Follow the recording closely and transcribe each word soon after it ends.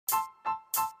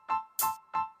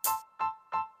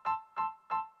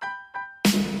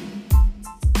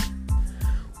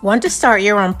Want to start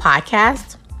your own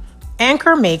podcast?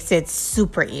 Anchor makes it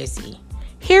super easy.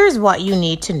 Here's what you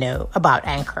need to know about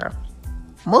Anchor.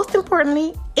 Most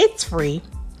importantly, it's free.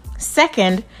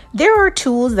 Second, there are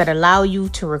tools that allow you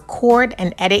to record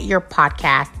and edit your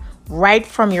podcast right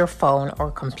from your phone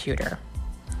or computer.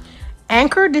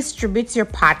 Anchor distributes your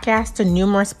podcast to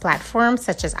numerous platforms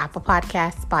such as Apple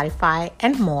Podcasts, Spotify,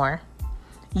 and more.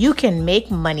 You can make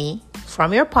money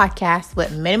from your podcast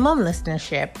with minimum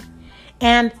listenership,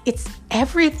 and it's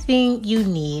everything you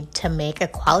need to make a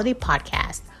quality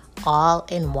podcast all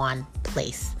in one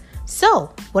place.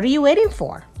 So, what are you waiting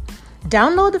for?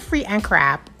 Download the free Anchor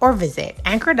app or visit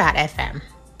anchor.fm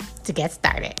to get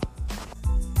started.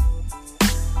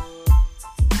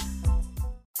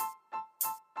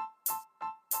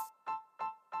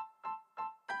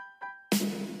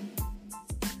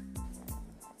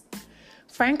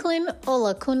 Franklin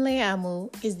Olakunle-Amu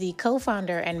is the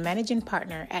co-founder and managing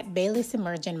partner at Baylis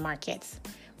Emerging Markets.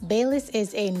 Baylis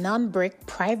is a non-brick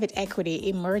private equity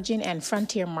emerging and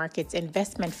frontier markets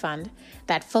investment fund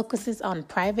that focuses on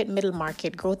private middle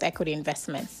market growth equity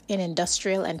investments in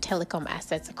industrial and telecom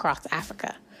assets across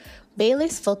Africa.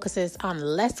 Baylis focuses on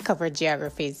less covered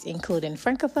geographies, including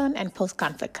Francophone and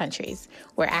post-conflict countries,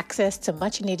 where access to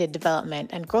much-needed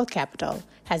development and growth capital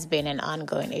has been an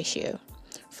ongoing issue.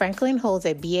 Franklin holds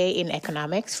a BA in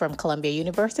economics from Columbia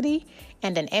University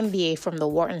and an MBA from the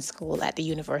Wharton School at the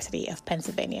University of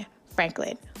Pennsylvania.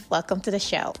 Franklin, welcome to the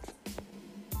show.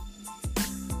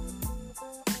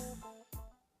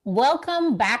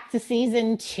 Welcome back to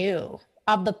season 2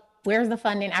 of the Where's the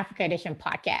Fund in Africa Edition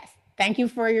podcast. Thank you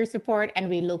for your support, and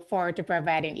we look forward to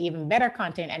providing even better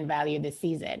content and value this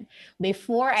season.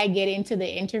 Before I get into the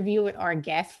interview with our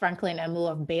guest, Franklin Amu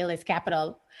of Baylis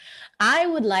Capital, I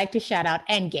would like to shout out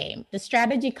Endgame, the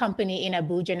strategy company in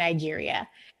Abuja, Nigeria.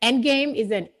 Endgame is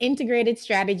an integrated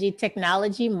strategy,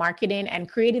 technology, marketing, and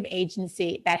creative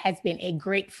agency that has been a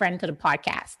great friend to the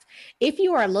podcast. If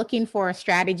you are looking for a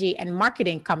strategy and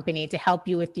marketing company to help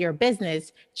you with your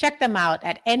business, check them out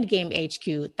at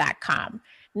endgamehq.com.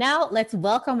 Now, let's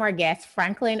welcome our guest,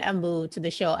 Franklin Amu, to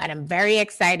the show, and I'm very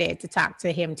excited to talk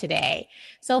to him today.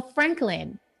 So,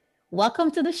 Franklin,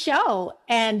 welcome to the show,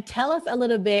 and tell us a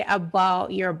little bit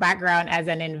about your background as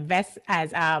an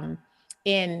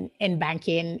in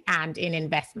banking and in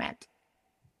investment.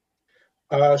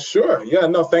 Sure. Yeah,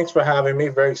 no, thanks for having me.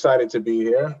 Very excited to be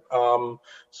here.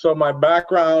 So my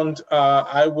background,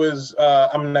 I'm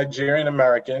a Nigerian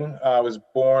American. I was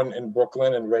born in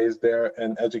Brooklyn and raised there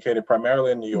and educated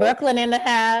primarily in New York. Brooklyn in the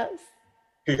house.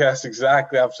 Yes,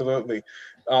 exactly. Absolutely.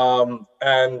 And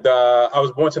I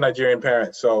was born to Nigerian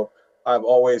parents. So I've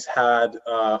always had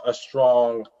a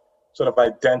strong sort of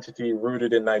identity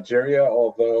rooted in Nigeria,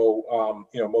 although,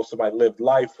 most of my lived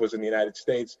life was in the United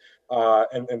States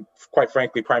and quite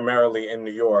frankly, primarily in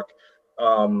New York.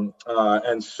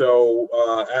 And so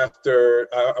after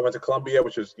I went to Columbia,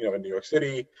 which is, in New York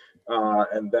City,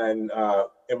 and then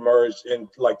emerged in,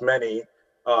 like many,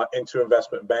 into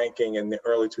investment banking in the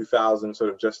early 2000s,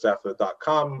 sort of just after the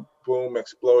dot-com boom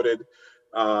exploded.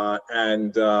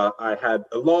 And I had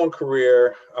a long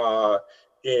career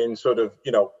in sort of,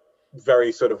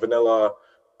 very sort of vanilla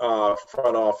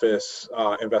front office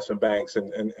investment banks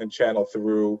and channeled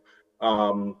through,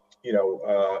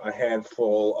 a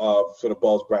handful of sort of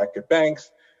bulge bracket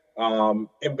banks.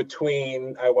 In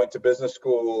between, I went to business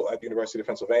school at the University of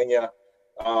Pennsylvania.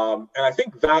 And I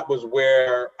think that was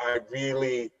where I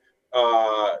really,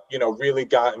 really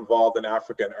got involved in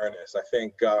Africa in earnest. I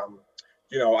think,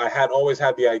 I had always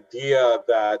had the idea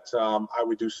that I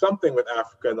would do something with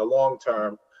Africa in the long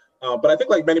term. But I think,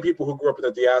 like many people who grew up in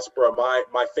the diaspora,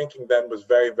 my thinking then was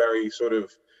very, very sort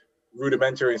of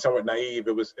rudimentary and somewhat naive.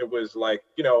 It was like,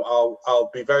 I'll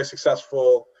be very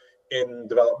successful in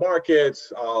developed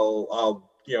markets. I'll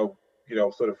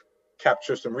sort of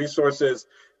capture some resources,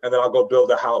 and then I'll go build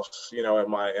a house, in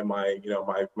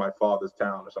my father's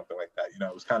town or something like that.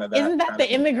 It was kind of that. Isn't that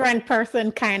the immigrant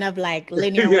person kind of like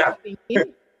linear way of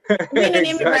thinking? Being an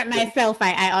immigrant myself,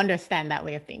 I understand that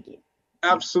way of thinking.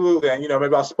 Absolutely. And,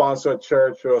 maybe I'll sponsor a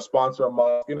church or sponsor a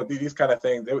mosque, these kind of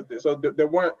things. So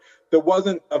there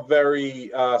wasn't a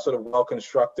very sort of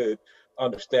well-constructed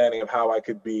understanding of how I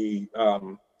could be,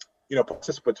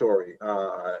 participatory.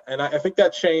 And I think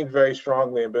that changed very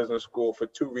strongly in business school for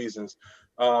two reasons.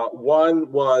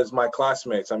 One was my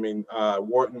classmates. I mean,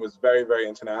 Wharton was very, very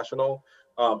international.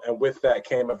 And with that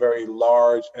came a very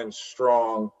large and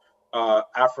strong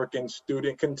African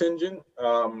student contingent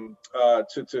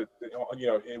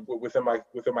within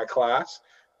my class,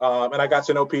 and I got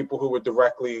to know people who were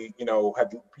directly who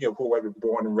were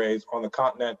born and raised on the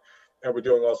continent, and were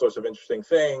doing all sorts of interesting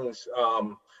things.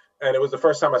 And it was the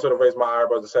first time I sort of raised my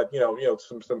eyebrows and said,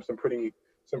 some pretty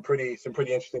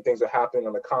interesting things are happening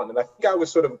on the continent. I think I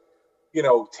was sort of,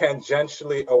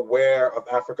 tangentially aware of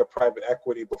Africa private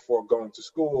equity before going to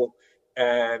school.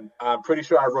 And I'm pretty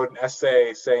sure I wrote an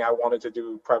essay saying I wanted to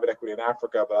do private equity in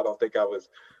Africa, but I don't think I was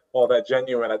all that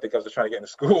genuine. I think I was just trying to get into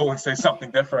school and say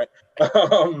something different.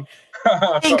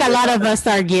 I think a lot of us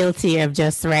are guilty of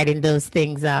just writing those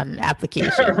things on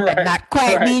applications Right, and not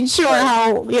quite being sure right.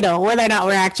 how, whether or not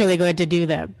we're actually going to do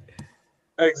them.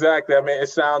 Exactly. I mean, it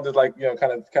sounded like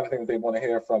kind of thing they want to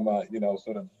hear from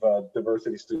sort of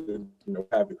diversity student,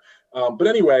 have you. But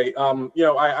anyway,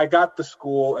 I got to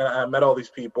school and I met all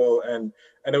these people, and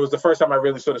it was the first time I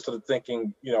really sort of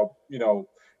thinking,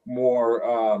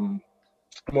 more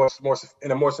more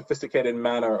in a more sophisticated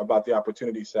manner about the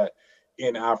opportunity set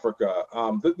in Africa.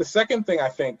 The second thing I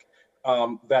think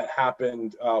that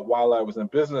happened while I was in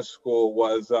business school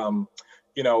was.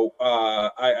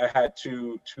 I had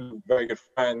two very good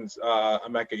friends,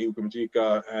 Emeka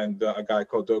Igumjika and a guy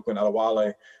called Dokun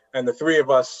Alawale, and the three of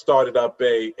us started up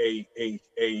a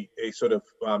sort of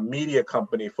media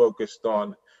company focused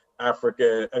on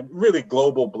Africa and really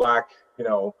global Black,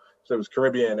 so it was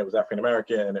Caribbean, it was African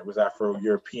American, it was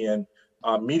Afro-European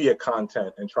media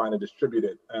content and trying to distribute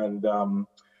it. And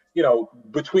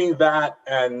between that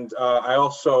and I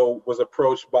also was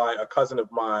approached by a cousin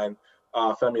of mine,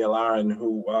 Femi Alarin,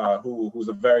 who's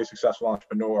a very successful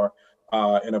entrepreneur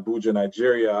in Abuja,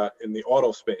 Nigeria, in the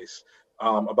auto space,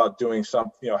 about doing some,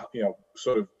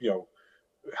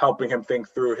 helping him think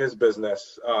through his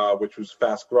business, which was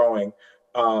fast growing,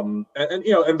 and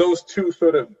those two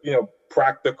sort of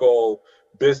practical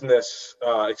business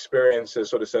experiences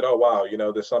sort of said, oh wow,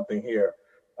 there's something here,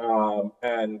 from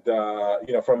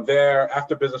there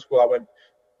after business school I went.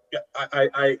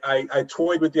 I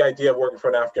toyed with the idea of working for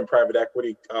an African private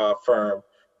equity firm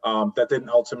that didn't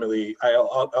ultimately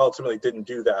didn't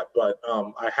do that, but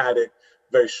I had it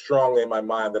very strongly in my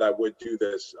mind that I would do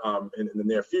this in the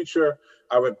near future.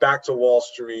 I went back to Wall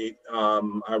Street.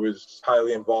 I was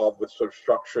highly involved with sort of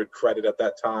structured credit at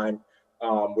that time,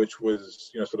 which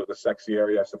was sort of the sexy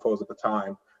area, I suppose, at the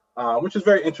time, which is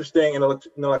very interesting and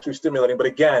intellectually stimulating. But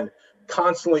again,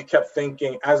 constantly kept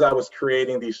thinking as I was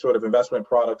creating these sort of investment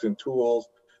products and tools,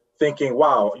 thinking,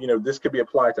 wow, this could be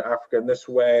applied to Africa in this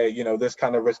way. This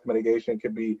kind of risk mitigation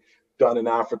could be done in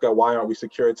Africa. Why aren't we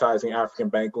securitizing African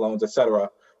bank loans, et cetera?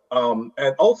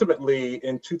 And ultimately,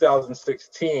 in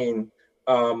 2016,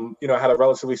 I had a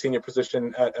relatively senior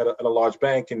position at a large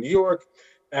bank in New York.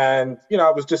 And,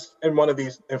 I was just in one of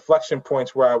these inflection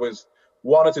points where I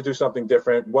wanted to do something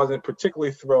different, wasn't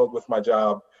particularly thrilled with my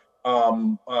job,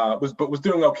 was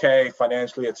doing okay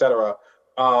financially, et cetera,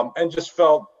 and just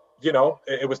felt,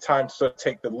 it was time to sort of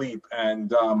take the leap.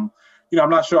 And, I'm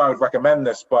not sure I would recommend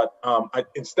this, but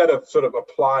instead of sort of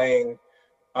applying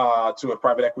to a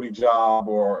private equity job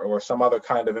or some other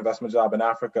kind of investment job in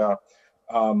Africa,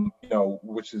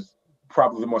 which is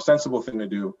probably the more sensible thing to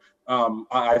do,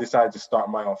 I decided to start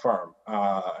my own firm.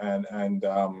 I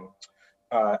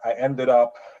ended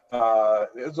up,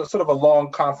 it was sort of a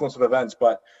long confluence of events,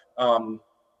 but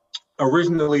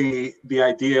originally the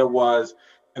idea was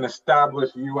an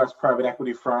established US private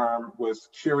equity firm was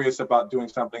curious about doing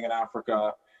something in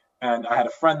Africa. And I had a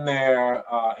friend there,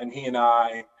 and he and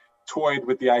I toyed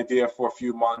with the idea for a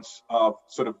few months of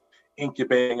sort of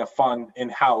incubating a fund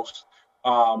in-house.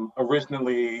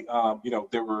 Originally,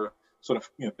 there were sort of,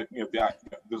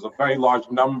 there's a very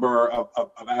large number of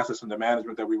assets under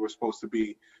management that we were supposed to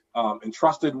be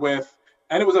entrusted with.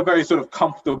 And it was a very sort of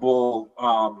comfortable,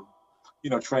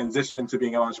 transition to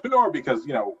being an entrepreneur because,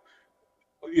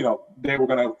 they were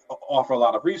going to offer a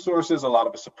lot of resources, a lot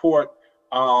of support.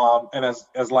 And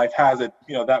as life has it,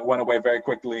 that went away very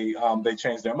quickly. They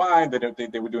changed their mind.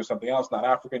 They were doing something else, not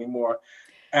Africa anymore.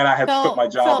 And I had quit my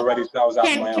job already, so I was out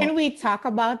on my own. Can we talk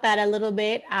about that a little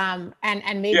bit? And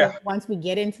maybe once we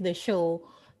get into the show,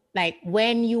 like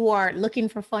when you are looking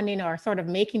for funding or sort of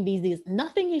making these deals,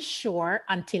 nothing is sure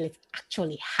until it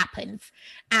actually happens.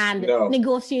 And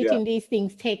negotiating these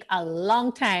things take a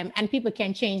long time, and people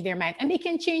can change their minds, and they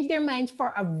can change their minds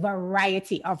for a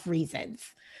variety of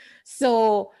reasons.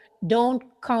 So don't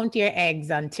count your eggs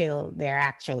until they're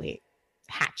actually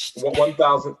hatched.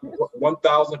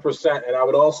 1,000%. And I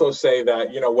would also say that,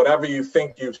 whatever you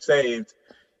think you've saved,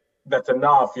 that's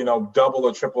enough, double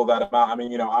or triple that amount. I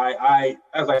mean, I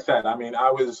as I said, I mean, I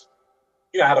was,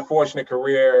 I had a fortunate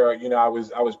career, I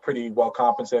was pretty well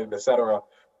compensated, et cetera.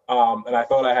 And I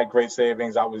thought I had great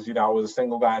savings. I was a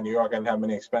single guy in New York. I didn't have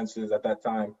many expenses at that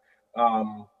time.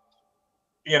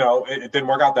 It didn't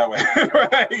work out that way,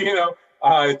 right?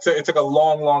 It took a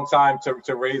long time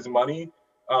to raise money.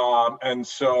 And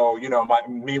so,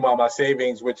 meanwhile, my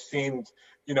savings, which seemed,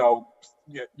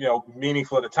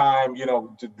 meaningful at the time,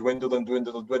 to dwindle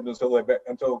until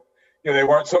they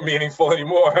weren't so meaningful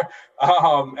anymore.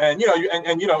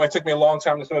 It took me a long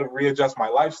time to sort of readjust my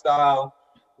lifestyle,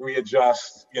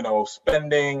 readjust,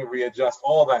 spending, readjust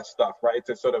all that stuff, right?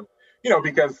 To sort of,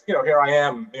 because, here I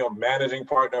am, managing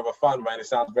partner of a fund, right? It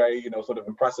sounds very, sort of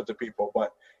impressive to people,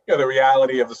 but, the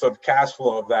reality of the sort of cash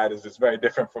flow of that is it's very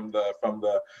different from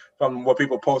what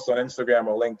people post on Instagram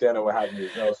or LinkedIn or what have you.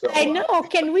 So I know.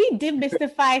 Can we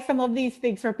demystify some of these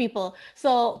things for people?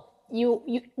 So you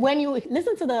when you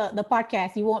listen to the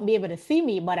podcast, you won't be able to see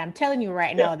me, but I'm telling you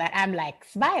right now that I'm like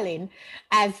smiling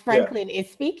as Franklin is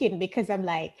speaking, because I'm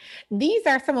like, these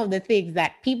are some of the things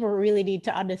that people really need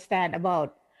to understand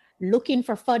about looking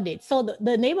for funding. So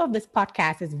the name of this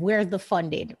podcast is Where's the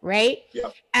Funding, right?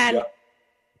 And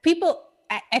people,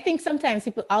 I think sometimes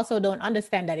people also don't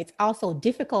understand that it's also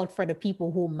difficult for the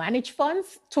people who manage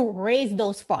funds to raise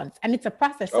those funds. And it's a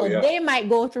process. So they might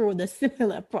go through the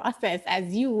similar process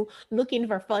as you looking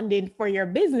for funding for your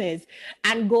business,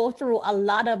 and go through a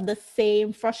lot of the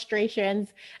same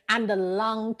frustrations and the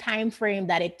long time frame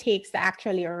that it takes to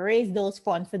actually raise those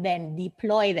funds to then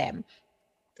deploy them.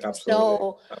 Absolutely.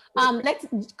 So let's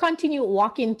continue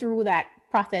walking through that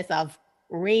process of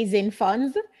raising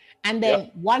funds. And then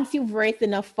once you've raised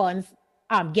enough funds,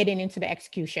 getting into the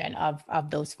execution of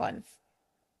those funds.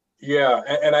 Yeah,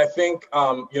 and I think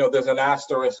there's an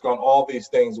asterisk on all these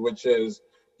things, which is,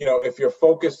 if you're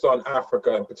focused on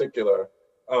Africa in particular,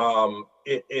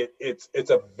 it's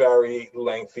a very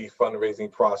lengthy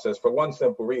fundraising process for one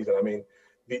simple reason. I mean,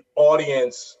 the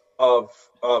audience of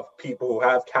people who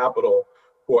have capital,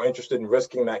 who are interested in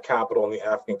risking that capital on the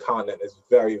African continent, is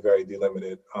very, very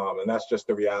delimited, and that's just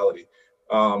the reality.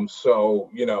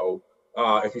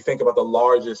 If you think about the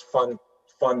largest fund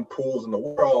pools in the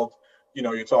world,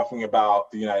 you're talking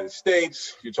about the United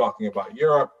States, you're talking about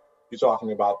Europe, you're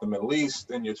talking about the Middle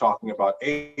East, and you're talking about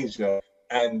Asia.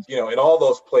 And, in all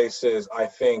those places, I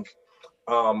think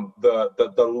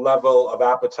the level of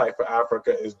appetite for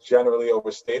Africa is generally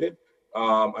overstated.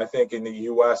 I think in the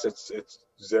U.S. it's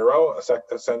zero,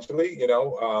 essentially.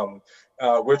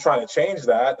 We're trying to change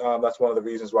that. That's one of the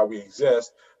reasons why we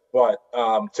exist. But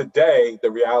today,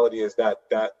 the reality is that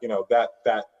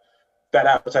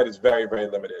appetite is very, very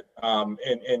limited.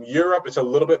 In Europe, it's a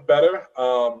little bit better.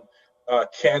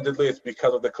 Candidly, it's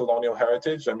because of the colonial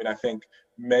heritage. I mean, I think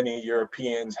many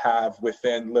Europeans have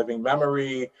within living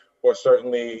memory, or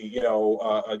certainly,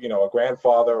 a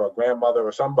grandfather or grandmother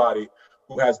or somebody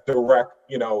who has direct,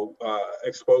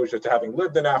 exposure to having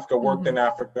lived in Africa, worked in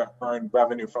Africa, earned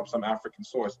revenue from some African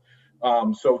source.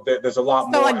 So there's a lot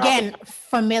more. So again,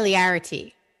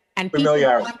 familiarity. And people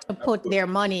want to put their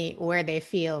money where they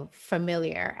feel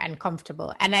familiar and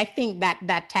comfortable. And I think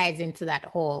that ties into that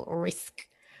whole risk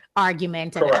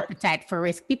argument and appetite for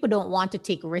risk. People don't want to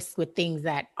take risks with things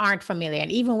that aren't familiar.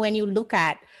 And even when you look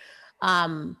at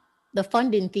the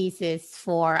funding thesis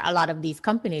for a lot of these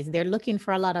companies, they're looking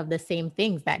for a lot of the same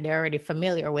things that they're already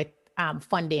familiar with.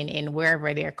 Funding in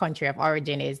wherever their country of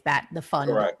origin is that the fund,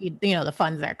 the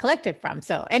funds are collected from.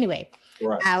 So anyway,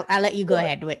 I'll let you go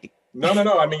ahead with. No.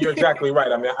 I mean, you're exactly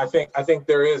right. I mean, I think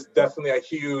there is definitely a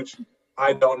huge,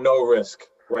 I don't know risk,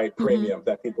 right, premium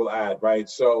that people add, right?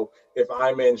 So if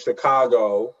I'm in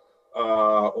Chicago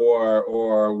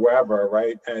or wherever,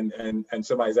 right, and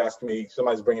somebody's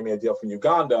bringing me a deal from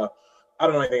Uganda, I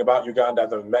don't know anything about Uganda. I've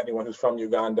never met anyone who's from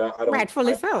Uganda.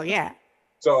 Rightfully so, yeah.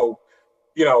 So,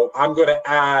 I'm going to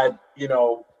add,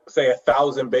 say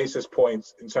 1,000 basis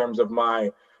points in terms of my,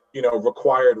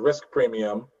 required risk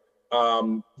premium,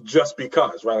 just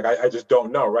because, right? Like I just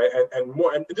don't know, right?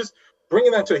 And just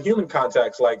bringing that to a human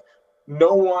context, like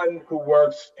no one who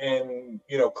works in,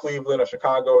 Cleveland or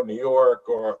Chicago, or New York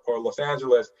or Los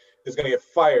Angeles is going to get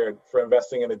fired for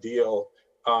investing in a deal,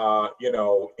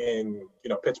 in,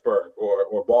 Pittsburgh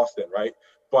or Boston, right?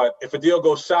 But if a deal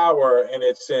goes sour and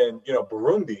it's in,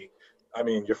 Burundi, I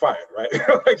mean, you're fired, right?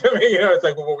 It's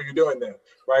like, well, what were you doing there,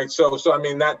 right? So I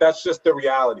mean, that's just the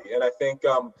reality. And I think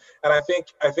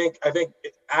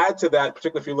add to that,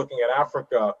 particularly if you're looking at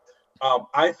Africa,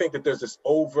 I think that there's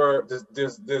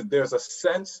there's a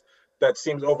sense that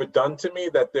seems overdone to me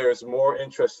that there's more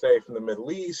interest, say, from the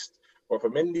Middle East or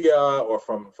from India or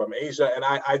from Asia, and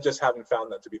I just haven't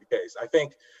found that to be the case. I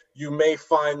think you may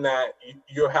find that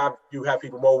you have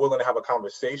people more willing to have a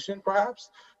conversation, perhaps.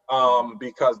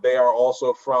 Because they are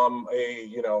also from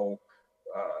an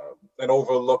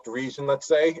overlooked region, let's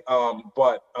say.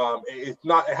 But it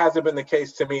hasn't been the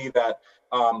case to me that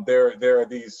there are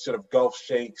these sort of Gulf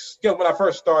sheikhs. When I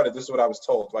first started, this is what I was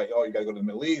told, right? Oh, you got to go to the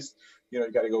Middle East,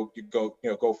 you got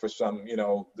to go for some,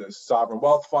 the sovereign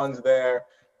wealth funds there.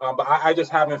 But I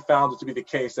just haven't found it to be the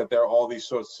case that there are all these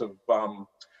sorts of,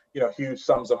 huge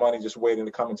sums of money just waiting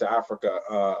to come into Africa.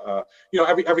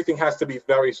 Everything has to be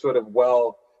very sort of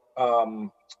well,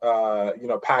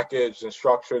 packaged and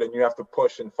structured, and you have to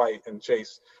push and fight and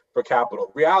chase for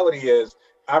capital. Reality is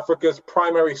Africa's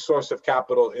primary source of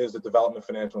capital is the development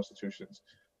financial institutions.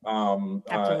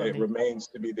 It remains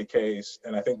to be the case,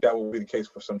 and I think that will be the case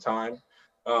for some time.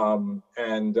 And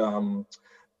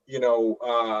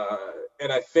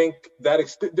I think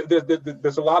that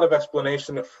there's a lot of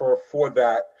explanation for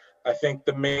that. I think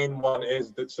the main one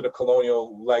is the sort of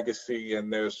colonial legacy,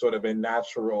 and there's sort of a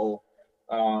natural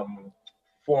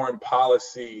foreign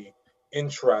policy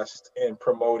interest in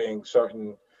promoting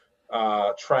certain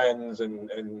trends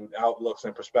and outlooks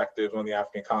and perspectives on the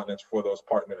African continent for those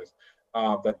partners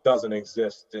that doesn't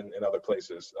exist in other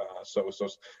places. So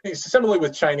similarly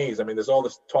with Chinese, I mean, there's all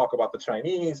this talk about the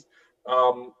Chinese.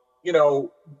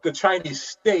 The Chinese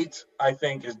state, I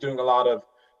think, is doing a lot of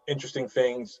interesting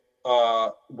things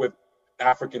with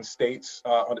African states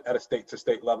at a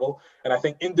state-to-state level. And I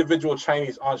think individual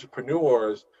Chinese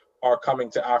entrepreneurs are coming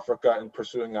to Africa and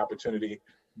pursuing opportunity.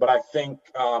 But I think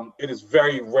it is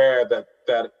very rare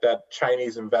that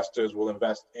Chinese investors will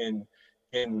invest in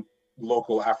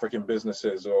local African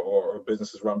businesses or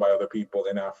businesses run by other people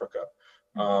in Africa.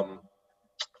 And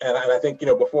I think,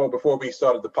 before we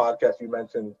started the podcast, you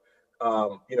mentioned,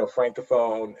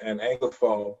 Francophone and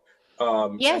Anglophone.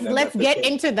 Yes, let's get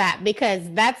into that, because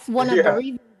that's one of the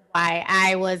reasons why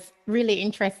I was really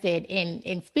interested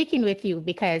in speaking with you,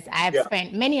 because I've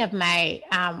spent many of my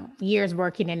years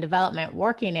working in development,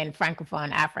 working in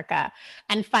Francophone Africa,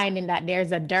 and finding that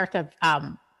there's a dearth of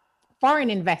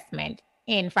foreign investment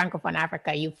in Francophone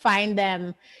Africa. You find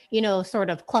them,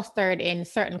 sort of clustered in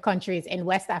certain countries in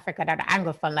West Africa that are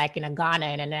Anglophone, like in Ghana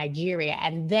and in Nigeria,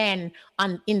 and then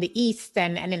in the East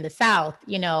and in the South,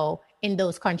 in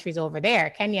those countries over there,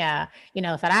 Kenya,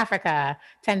 South Africa,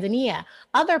 Tanzania,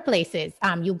 other places,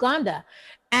 Uganda.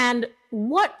 And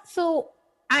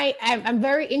I'm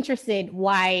very interested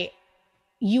why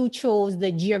you chose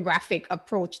the geographic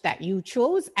approach that you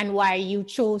chose, and why you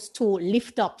chose to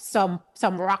lift up some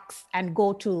rocks and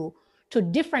go to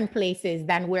different places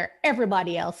than where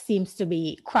everybody else seems to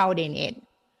be crowding in.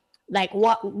 Like,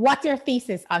 what's your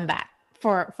thesis on that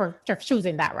for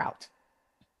choosing that route?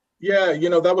 Yeah,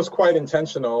 that was quite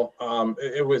intentional.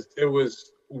 It was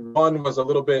a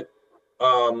little bit,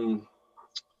 I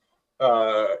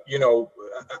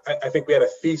think we had a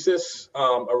thesis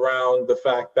around the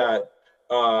fact that,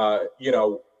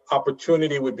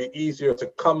 opportunity would be easier to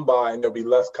come by, and there'll be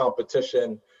less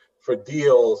competition for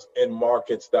deals in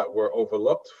markets that were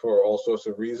overlooked for all sorts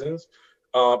of reasons.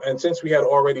 And since we had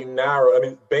already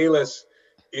narrowed, Baylis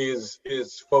is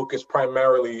focused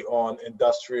primarily on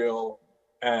industrial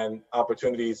and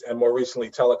opportunities, and more recently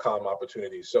telecom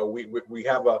opportunities. So we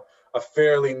have a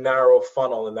fairly narrow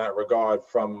funnel in that regard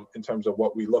in terms of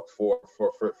what we look for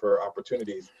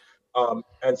opportunities.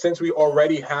 And since we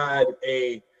already had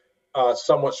a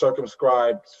somewhat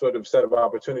circumscribed sort of set of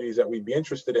opportunities that we'd be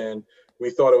interested in,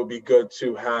 we thought it would be good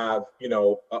to have,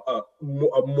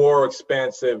 a more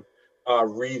expansive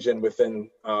region within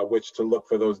which to look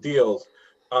for those deals.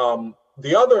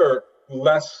 The other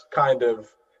less kind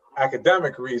of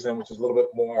academic reason, which is a little bit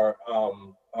more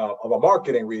of a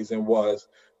marketing reason, was,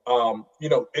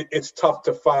 it's tough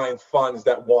to find funds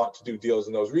that want to do deals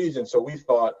in those regions. So we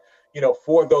thought,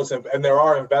 for those, and there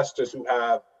are investors who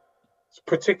have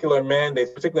particular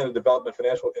mandates, particularly in the development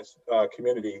financial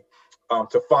community,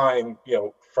 to find,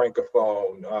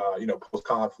 Francophone,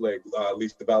 post-conflict,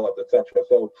 least developed, etc.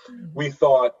 So we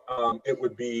thought it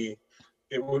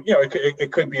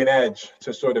could be an edge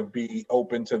to sort of be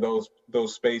open to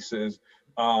those spaces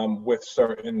with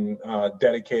certain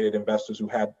dedicated investors who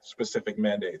had specific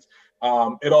mandates.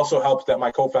 It also helps that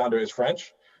my co-founder is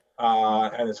French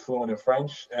and is fluent in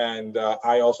French, and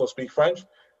I also speak French.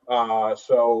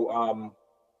 So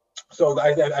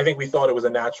I think we thought it was a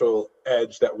natural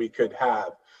edge that we could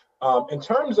have. In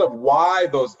terms of why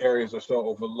those areas are so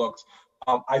overlooked,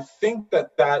 I think that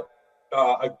a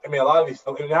lot of these,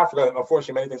 in Africa,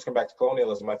 unfortunately, many things come back to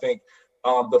colonialism. I think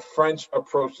the French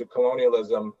approach to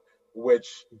colonialism,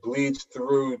 which bleeds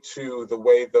through to the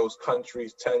way those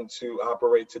countries tend to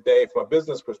operate today from a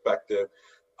business perspective,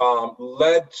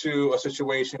 led to a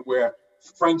situation where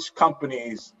French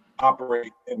companies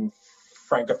operate in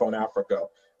Francophone Africa.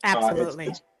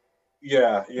 Absolutely.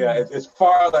 It's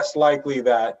far less likely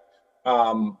that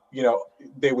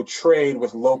they would trade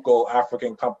with local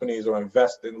African companies or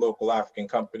invest in local African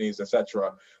companies, et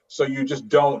cetera. So you just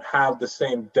don't have the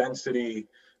same density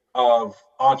of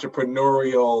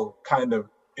entrepreneurial kind of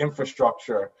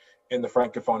infrastructure in the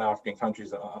Francophone African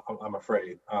countries, I'm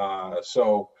afraid. Ghana,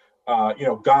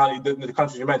 the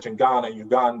countries you mentioned, Ghana,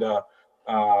 Uganda,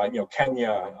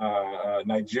 Kenya,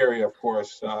 Nigeria, of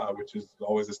course, which is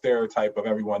always a stereotype of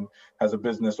everyone has a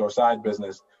business or side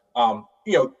business.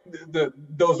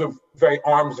 Those are very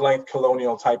arm's length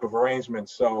colonial type of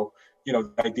arrangements. So,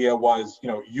 the idea was,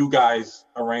 you guys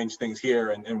arrange things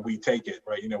here and we take it,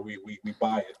 right? We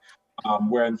buy it.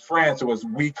 Where in France, it was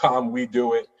we come, we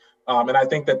do it. And I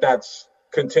think that's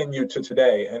continued to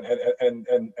today.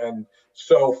 And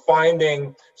so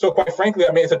quite frankly,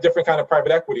 I mean, it's a different kind of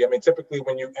private equity. I mean, typically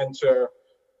when you enter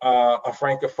a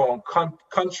Francophone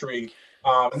country,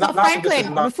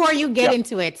 Franklin, before you get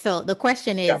into it, so the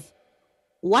question is,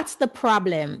 what's the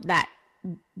problem that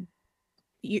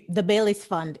the Baylis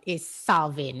Fund is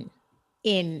solving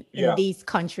in these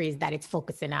countries that it's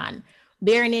focusing on?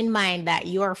 Bearing in mind that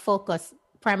you're focused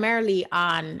primarily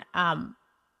on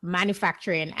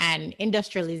manufacturing and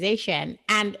industrialization,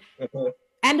 and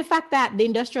the fact that the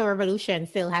Industrial Revolution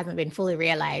still hasn't been fully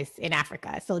realized in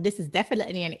Africa. So this is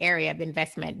definitely an area of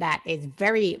investment that is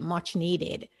very much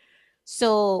needed.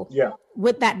 So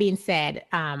with that being said,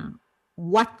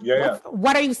 what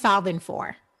are you solving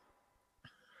for?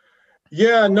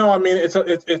 Yeah, no, I mean,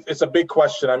 it's a big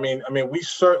question. I mean, we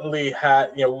certainly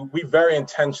had, we very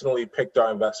intentionally picked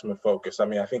our investment focus. I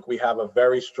mean, I think we have a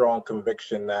very strong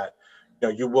conviction that,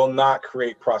 you will not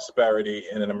create prosperity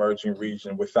in an emerging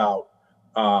region without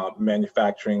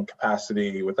manufacturing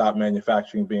capacity, without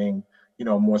manufacturing being,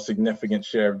 a more significant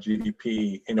share of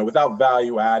GDP, without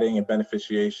value adding and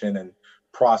beneficiation and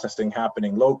processing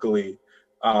happening locally.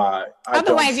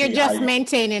 Otherwise, you're just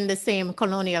maintaining the same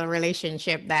colonial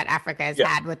relationship that Africa has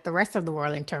had with the rest of the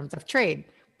world in terms of trade.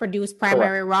 Produce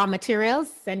primary raw materials,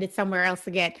 send it somewhere else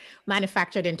to get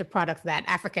manufactured into products that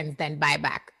Africans then buy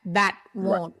back. That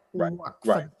won't work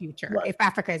for the future if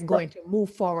Africa is going to move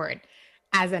forward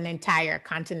as an entire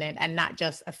continent and not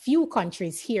just a few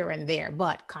countries here and there,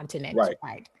 but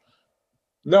continent-wide.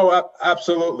 No,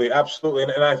 absolutely.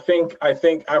 And I think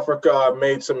Africa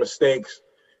made some mistakes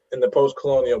in the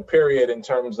post-colonial period in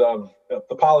terms of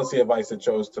the policy advice it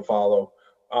chose to follow,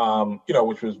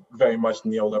 which was very much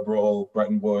neoliberal,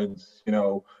 Bretton Woods,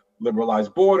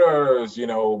 liberalized borders,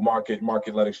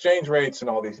 market-led exchange rates and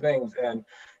all these things. And,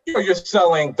 you're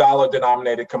selling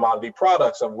dollar-denominated commodity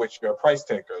products of which you're a price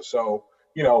taker. So,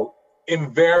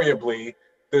 invariably,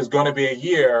 there's going to be a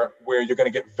year where you're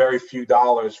going to get very few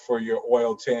dollars for your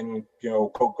oil, tin,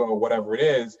 cocoa, whatever it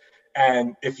is.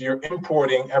 And if you're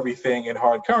importing everything in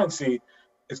hard currency,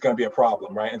 it's going to be a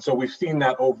problem, right? And so we've seen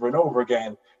that over and over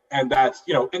again. And that's,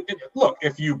 look,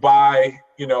 if you buy,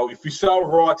 if you sell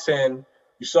raw tin,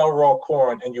 you sell raw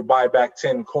corn, and you buy back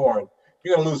tin corn,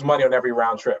 you're going to lose money on every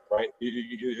round trip, right?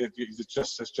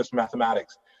 It's just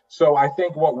mathematics. So I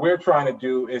think what we're trying to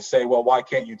do is say, well, why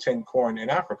can't you tin corn in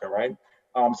Africa, right?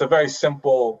 It's a very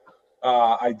simple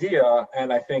idea.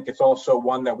 And I think it's also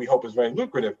one that we hope is very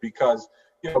lucrative because,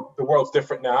 the world's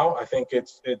different now. I think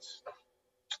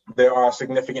there are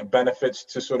significant benefits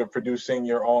to sort of producing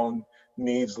your own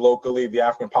needs locally. The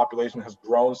African population has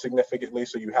grown significantly,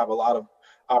 so you have a lot of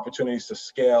opportunities to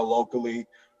scale locally.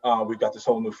 We've got this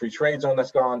whole new free trade zone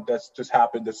that's just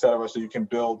happened, et cetera. So you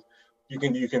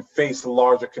can face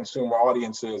larger consumer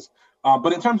audiences.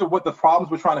 But in terms of what the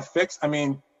problems we're trying to fix, I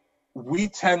mean, we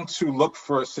tend to look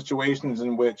for situations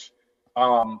in which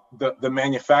the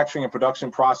manufacturing and production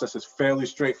process is fairly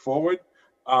straightforward.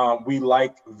 We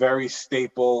like very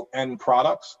staple end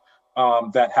products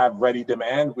that have ready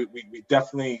demand. We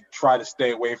definitely try to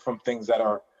stay away from things that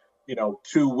are,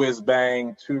 too whiz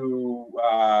bang, too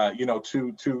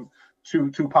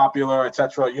popular, et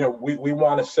cetera. We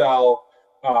want to sell.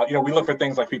 We look for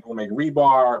things like people who make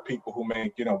rebar, people who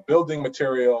make building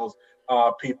materials,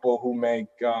 people who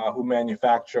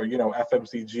manufacture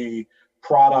FMCG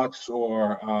products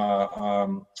or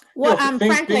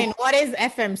Franklin, what is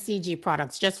FMCG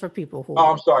products, just for people who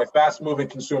I'm sorry, fast moving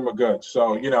consumer goods.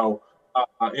 So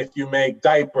if you make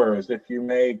diapers, if you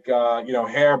make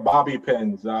hair bobby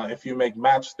pins, if you make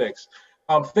matchsticks,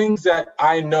 things that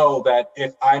I know that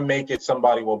if I make it,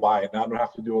 somebody will buy it, and I don't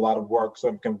have to do a lot of work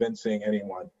sort of convincing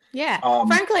anyone. Yeah.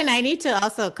 Franklin, I need to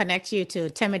also connect you to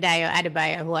Temidayo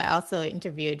Adebayo, who I also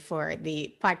interviewed for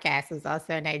the podcast, who's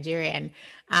also a Nigerian.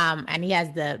 And he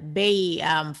has the Bay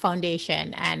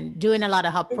Foundation and doing a lot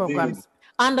of help programs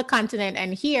on the continent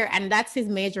and here. And that's his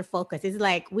major focus. It's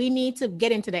like, we need to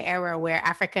get into the era where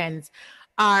Africans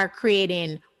are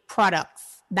creating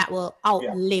products that will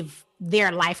outlive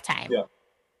their lifetime. Yeah.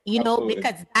 You know, Absolutely.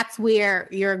 because that's where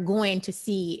you're going to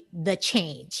see the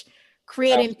change.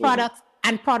 Creating products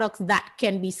and products that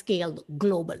can be scaled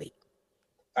globally.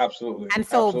 Absolutely. And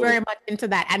so very much into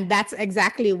that. And that's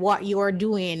exactly what you're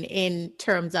doing in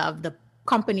terms of the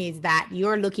companies that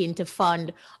you're looking to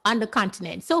fund on the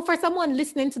continent. So for someone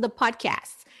listening to the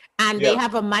podcast and they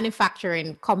have a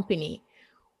manufacturing company,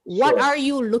 what are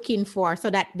you looking for so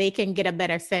that they can get a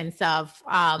better sense of,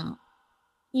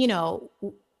 you know,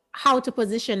 how to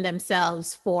position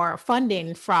themselves for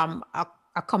funding from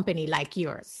a company like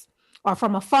yours or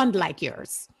from a fund like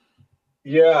yours?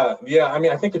 Yeah. I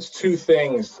mean, I think it's two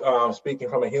things, speaking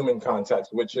from a human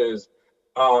context, which is,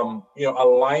 you know,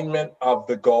 alignment of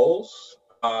the goals,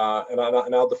 and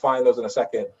I'll define those in a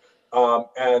second,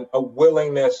 and a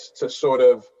willingness to sort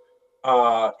of,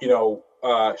 you know,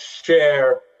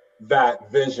 share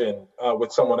that vision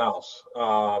with someone else,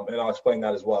 and I'll explain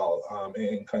that as well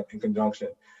in conjunction.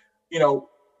 You know,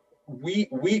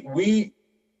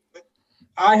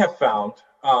 I have found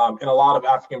in a lot of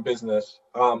African businesses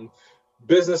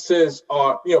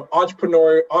are, you know,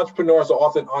 entrepreneurs are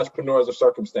often entrepreneurs of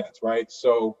circumstance, right?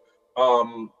 So,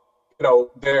 you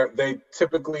know, they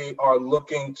typically are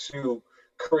looking to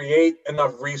create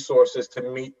enough resources to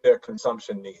meet their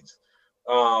consumption needs.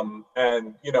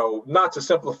 And, you know, not to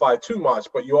simplify too much,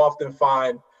 but you often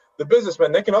find the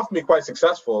businessmen, they can often be quite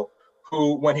successful,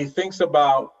 who, when he thinks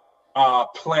about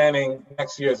planning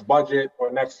next year's budget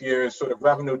or next year's sort of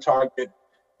revenue target,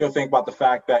 he'll think about the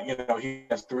fact that, you know, he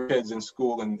has 3 kids in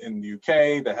school in the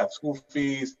UK that have school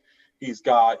fees. He's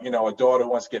got, you know, a daughter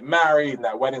who wants to get married, and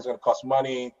that wedding's going to cost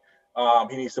money.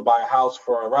 He needs to buy a house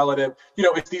for a relative. You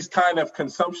know, it's these kind of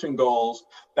consumption goals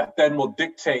that then will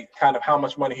dictate kind of how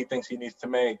much money he thinks he needs to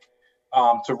make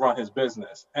to run his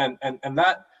business. And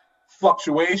that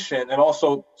fluctuation, and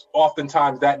also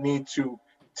oftentimes that need to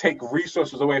take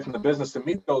resources away from the business to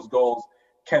meet those goals,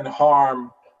 can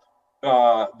harm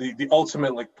the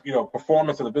ultimate, like, you know,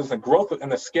 performance of the business and growth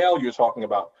and the scale you're talking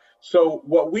about. So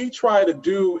what we try to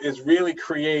do is really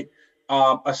create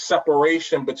a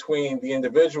separation between the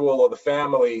individual or the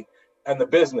family and the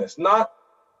business, not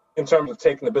in terms of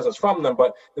taking the business from them,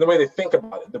 but in the way they think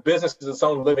about it. The business is its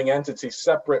own living entity,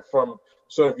 separate from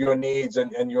sort of your needs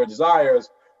and your desires.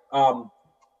 And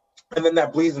then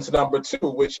that bleeds into number 2,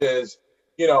 which is,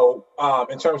 you know,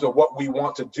 in terms of what we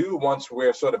want to do once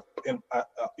we're sort of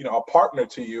you know, a partner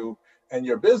to you and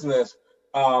your business.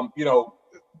 You know,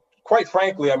 quite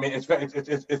frankly, I mean,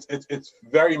 it's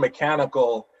very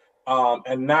mechanical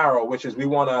and narrow, which is we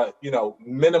want to, you know,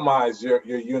 minimize your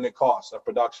unit cost of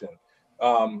production.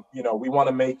 You know, we want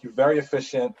to make you very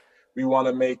efficient. We want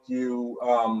to make you,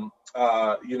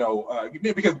 you know,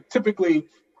 because typically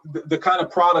the kind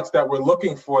of products that we're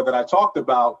looking for that I talked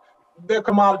about, they're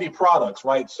commodity products,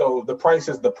 right? So the price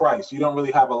is the price. You don't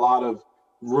really have a lot of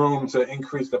room to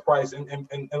increase the price. And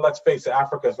let's face it,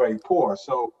 Africa is very poor.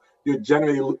 So you're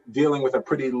generally dealing with a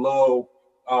pretty low,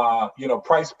 you know,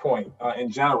 price point in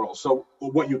general. So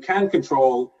what you can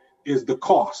control is the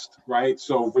cost, right?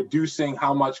 So reducing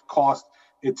how much cost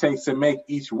it takes to make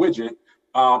each widget,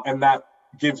 and that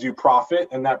gives you profit,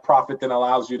 and that profit then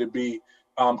allows you to be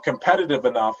competitive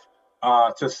enough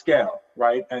to scale,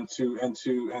 right, and to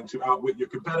outwit your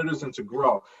competitors and to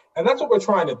grow. And that's what we're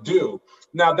trying to do.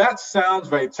 Now, that sounds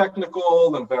very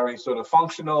technical and very sort of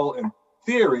functional in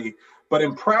theory, but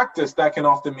in practice, that can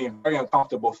often mean very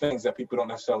uncomfortable things that people don't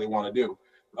necessarily want to do.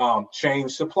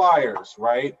 Change suppliers,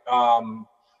 right?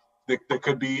 There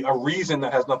could be a reason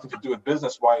that has nothing to do with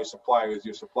business why your supplier is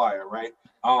your supplier, right?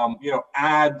 You know,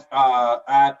 add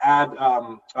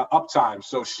uptime,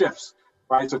 so shifts,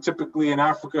 right? So typically in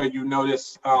Africa, you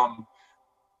notice a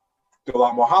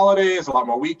lot more holidays, a lot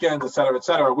more weekends, et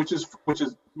cetera, which is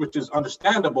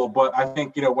understandable. But I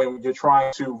think, you know, when you're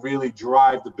trying to really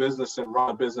drive the business and run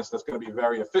a business that's going to be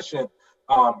very efficient,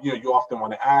 you know, you often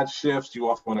want to add shifts, you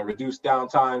often want to reduce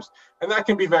downtimes, and that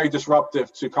can be very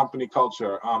disruptive to company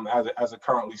culture as it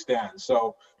currently stands.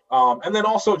 So, and then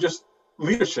also just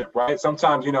leadership, right?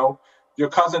 Sometimes, you know, your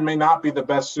cousin may not be the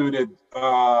best suited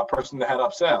person to head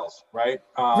up sales, right?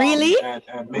 Really?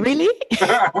 Really?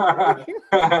 I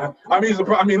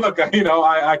mean, look, you know,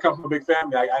 I come from a big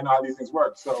family. I know how these things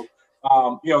work. So,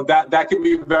 you know, that can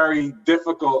be very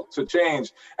difficult to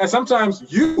change. And sometimes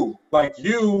you,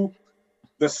 the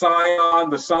scion,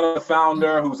 the son of the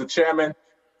founder, who's the chairman,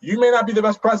 you may not be the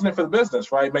best president for the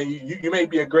business, right? You may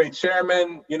be a great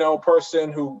chairman, you know,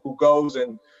 person who goes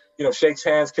and, you know, shakes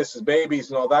hands, kisses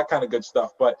babies, and all that kind of good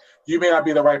stuff. But you may not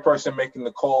be the right person making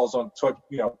the calls on,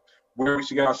 you know, where we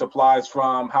should get our supplies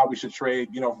from, how we should trade,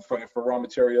 for raw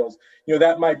materials.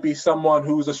 That might be someone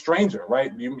who's a stranger,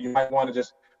 right? You might want to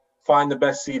just find the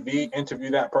best CV, interview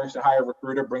that person, hire a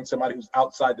recruiter, bring somebody who's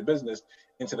outside the business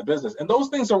into the business. And those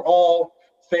things are all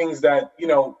things that,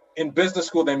 in business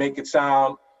school, they make it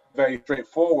sound very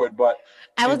straightforward, but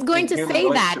I was going to say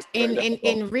that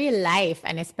in real life,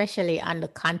 and especially on the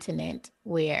continent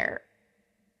where,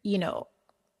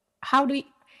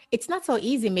 it's not so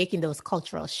easy making those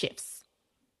cultural shifts,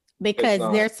 because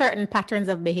there are certain patterns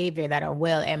of behavior that are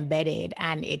well embedded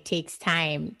and it takes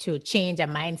time to change a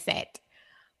mindset.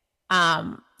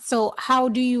 So how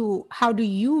do you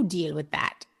deal with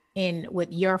that with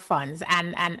your funds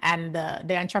and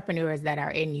the entrepreneurs that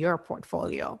are in your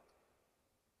portfolio?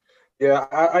 Yeah,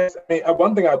 I mean,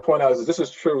 one thing I'd point out is this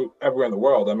is true everywhere in the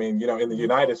world. I mean, in the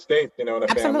United States, in a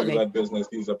family-led business,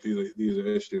 these are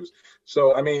issues.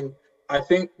 So, I mean, I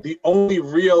think the only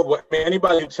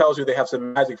anybody who tells you they have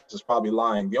some magic is probably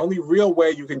lying. The only real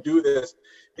way you can do this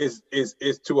is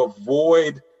to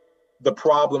avoid the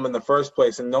problem in the first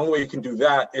place. And the only way you can do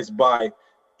that is by,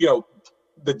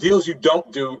 the deals you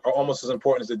don't do are almost as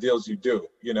important as the deals you do,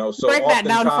 So break that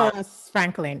down for us,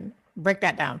 Franklin. Break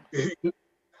that down.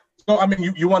 So, I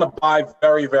mean, you want to buy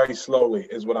very, very slowly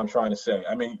is what I'm trying to say.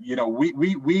 I mean,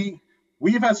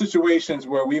 we've had situations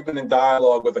where we've been in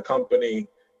dialogue with a company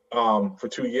for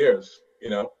 2 years,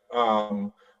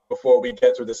 before we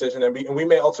get to a decision, and we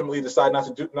may ultimately decide not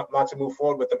to move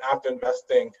forward with them after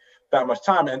investing that much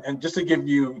time. And just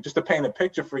to paint a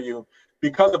picture for you,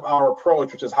 because of our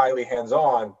approach, which is highly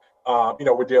hands-on,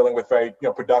 we're dealing with very,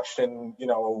 production,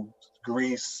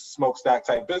 grease, smokestack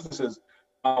type businesses.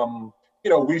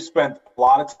 We've spent a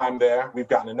lot of time there. We've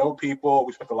gotten to know people.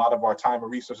 We spent a lot of our time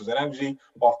and resources and energy,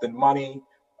 often money,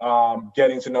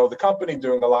 getting to know the company,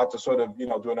 doing a lot to sort of,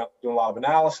 doing a lot of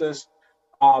analysis.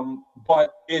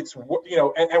 But it's,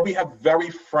 and we have very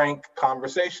frank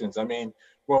conversations. I mean,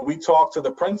 when we talk to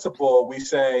the principal, we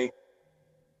say,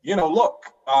 look,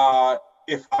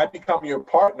 if I become your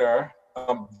partner,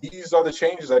 these are the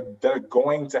changes that are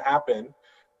going to happen.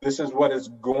 This is what it's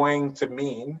going to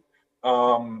mean.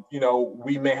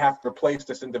 We may have to replace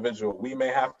this individual. We may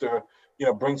have to,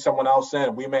 bring someone else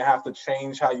in. We may have to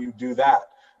change how you do that.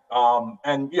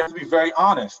 And you have to be very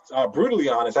honest, brutally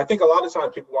honest. I think a lot of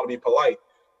times people want to be polite.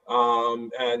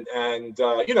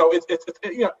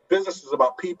 Business is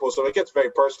about people, so it gets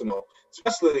very personal,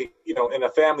 especially, in a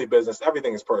family business,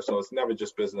 everything is personal. It's never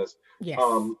just business. Yes.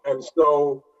 And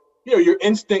so, your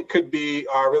instinct could be,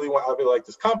 I really like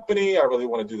this company. I really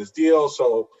want to do this deal.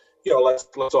 So,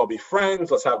 let's all be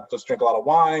friends. Let's drink a lot of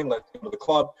wine. Let's go to the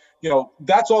club.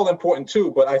 That's all important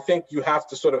too. But I think you have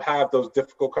to sort of have those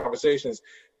difficult conversations,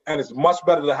 and it's much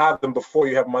better to have them before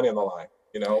you have money on the line.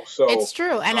 So it's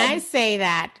true. And I say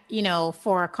that,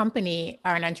 for a company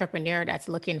or an entrepreneur that's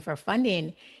looking for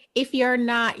funding, if you're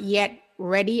not yet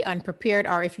ready and prepared,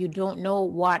 or if you don't know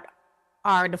what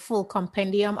are the full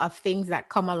compendium of things that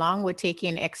come along with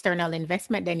taking external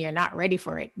investment, then you're not ready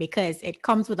for it, because it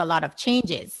comes with a lot of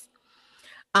changes.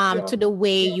 To the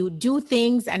way you do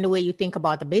things and the way you think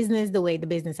about the way the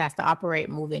business has to operate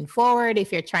moving forward.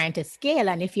 If you're trying to scale,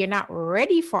 and if you're not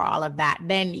ready for all of that,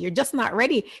 then you're just not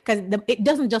ready, because it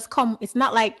doesn't just come. It's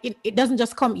not like it doesn't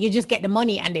just come. You just get the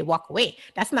money and they walk away.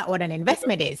 That's not what an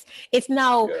investment is. It's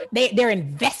now they're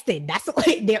invested. That's what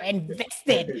they're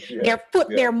invested. They're put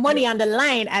their money on the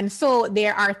line. And so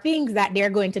there are things that they're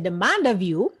going to demand of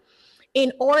you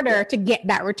in order to get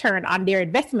that return on their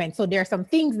investment. So there are some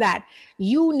things that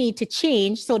you need to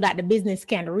change so that the business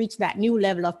can reach that new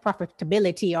level of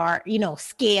profitability, or,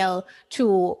 scale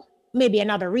to maybe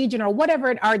another region or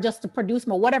whatever, or just to produce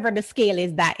more, whatever the scale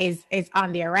is that is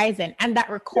on the horizon. And that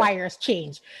requires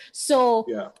change. So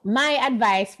my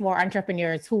advice for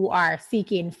entrepreneurs who are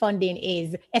seeking funding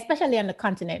is, especially on the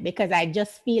continent, because I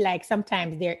just feel like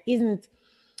sometimes there isn't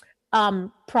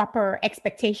proper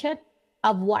expectation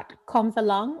of what comes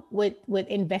along with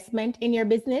investment in your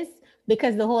business,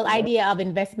 because the whole idea of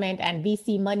investment and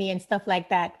VC money and stuff like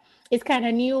that is kind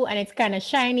of new and it's kind of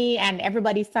shiny, and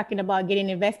everybody's talking about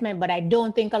getting investment, but I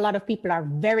don't think a lot of people are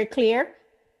very clear.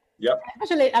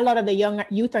 Especially a lot of the young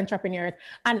youth entrepreneurs,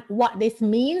 and what this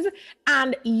means.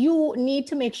 And you need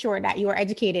to make sure that you are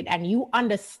educated and you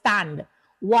understand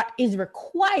what is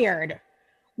required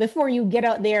before you get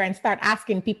out there and start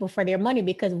asking people for their money,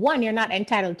 because one, you're not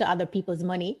entitled to other people's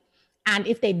money. And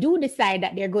if they do decide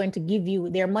that they're going to give you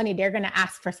their money, they're going to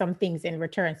ask for some things in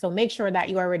return. So make sure that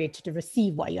you are ready to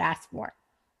receive what you ask for.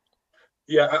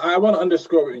 Yeah, I want to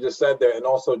underscore what you just said there, and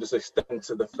also just extend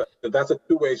to the fact that that's a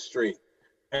two-way street.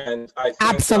 And I think,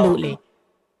 absolutely.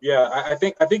 I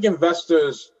think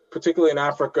investors particularly in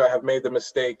Africa, have made the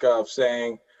mistake of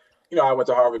saying, I went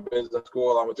to Harvard Business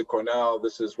School, I went to Cornell.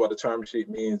 This is what a term sheet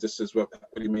means. This is what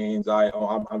equity means.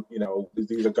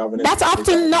 These are governance. That's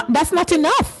often not. That's not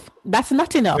enough. That's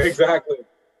not enough. Exactly.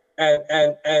 And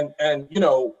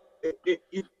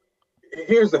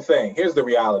here's the thing. Here's the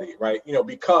reality, right?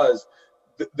 Because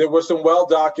there were some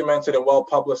well-documented and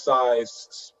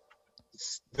well-publicized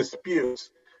disputes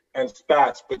and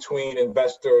spats between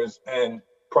investors and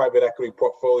private equity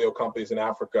portfolio companies in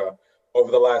Africa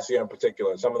over the last year in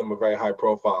particular. Some of them were very high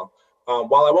profile.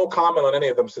 While I won't comment on any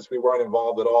of them since we weren't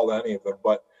involved at all in any of them,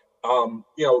 but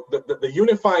the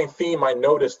unifying theme I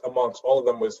noticed amongst all of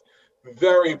them was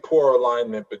very poor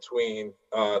alignment between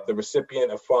the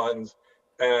recipient of funds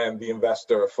and the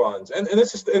investor of funds. And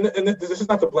this is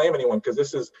not to blame anyone, because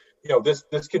this is,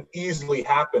 this can easily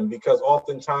happen, because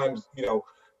oftentimes,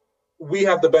 we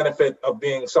have the benefit of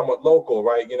being somewhat local,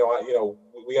 right?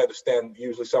 We understand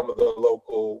usually some of the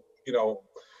local,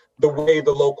 the way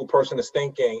the local person is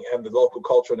thinking and the local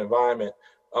culture and environment.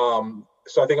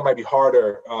 So I think it might be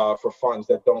harder for funds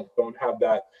that don't have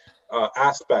that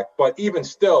aspect. But even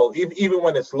still, even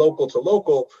when it's local to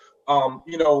local,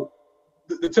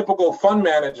 the typical fund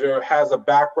manager has a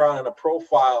background and a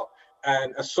profile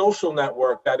and a social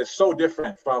network that is so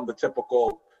different from the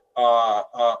typical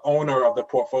owner of the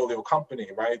portfolio company,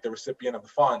 right? The recipient of the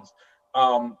funds.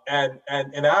 And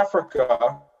in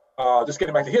Africa, just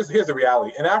getting back to here's the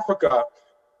reality. In Africa,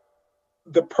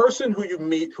 the person who you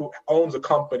meet who owns a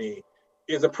company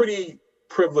is a pretty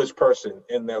privileged person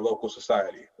in their local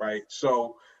society, right?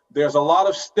 So there's a lot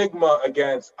of stigma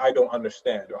against I don't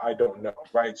understand or I don't know,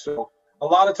 right? So a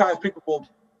lot of times people will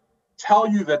tell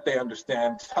you that they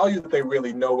understand, tell you that they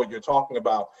really know what you're talking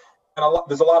about. And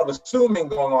there's a lot of assuming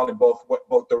going on in both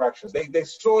directions. They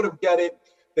sort of get it.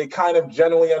 They kind of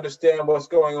generally understand what's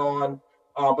going on,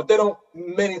 but they don't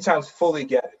many times fully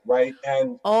get it, right?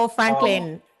 And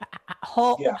Franklin,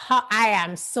 how I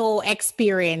am so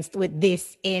experienced with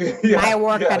this in my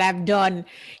work that I've done.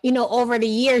 Over the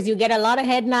years, you get a lot of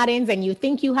head noddings, and you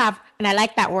think you have, and I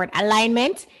like that word,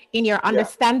 alignment in your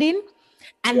understanding.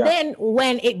 And then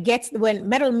when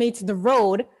metal meets the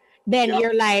road, then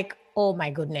you're like, oh my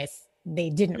goodness, they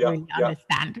didn't really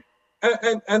understand.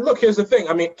 And look, here's the thing.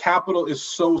 I mean, capital is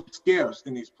so scarce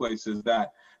in these places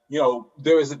that,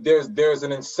 there's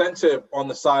an incentive on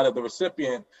the side of the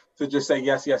recipient to just say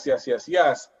yes, yes, yes, yes,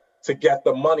 yes, to get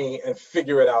the money and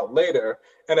figure it out later.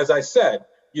 And as I said,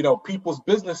 people's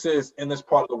businesses in this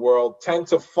part of the world tend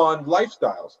to fund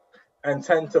lifestyles and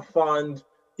tend to fund,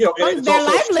 it's their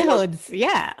livelihoods.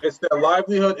 It's their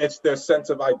livelihood. It's their sense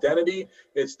of identity.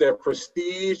 It's their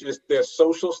prestige. It's their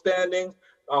social standing.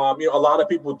 A lot of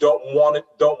people don't want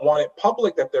it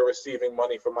public that they're receiving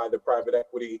money from either private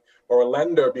equity or a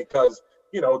lender, because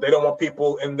they don't want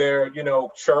people in their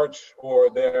church or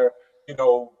their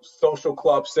social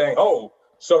club saying, oh,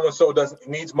 so and so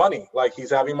needs money, like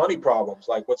he's having money problems,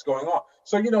 like what's going on.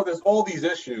 So there's all these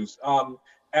issues. And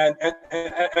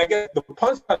I guess the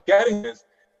punch I'm getting is,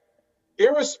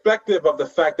 irrespective of the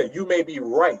fact that you may be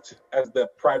right as the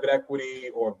private equity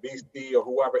or VC or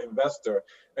whoever investor,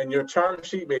 and your term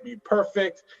sheet may be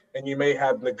perfect, and you may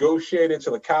have negotiated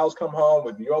till the cows come home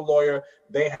with your lawyer,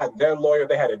 they had their lawyer,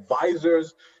 they had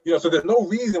advisors, so there's no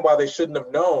reason why they shouldn't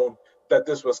have known that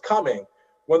this was coming.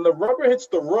 When the rubber hits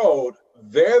the road,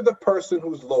 they're the person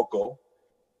who's local,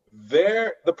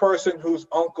 they're the person whose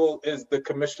uncle is the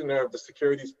commissioner of the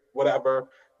securities, whatever.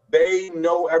 They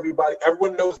know everybody.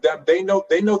 Everyone knows them. They know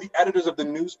the editors of the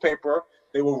newspaper.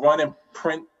 They will run and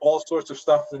print all sorts of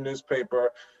stuff in the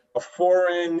newspaper. A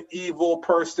foreign evil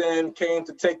person came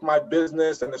to take my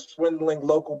business and is swindling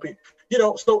local people.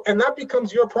 So, and that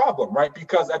becomes your problem, right?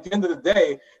 Because at the end of the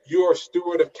day, you're a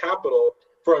steward of capital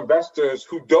for investors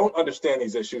who don't understand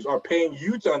these issues, are paying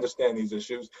you to understand these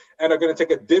issues, and are going to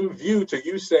take a dim view to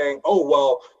you saying, oh,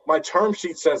 well, my term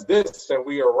sheet says this and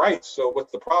we are right, so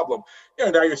what's the problem?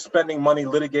 Now you're spending money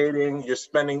litigating, you're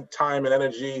spending time and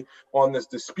energy on this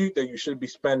dispute that you should be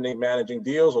spending managing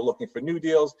deals or looking for new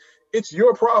deals. It's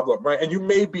your problem, right? And you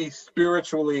may be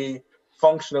spiritually,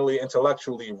 functionally,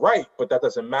 intellectually right, but that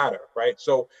doesn't matter, right?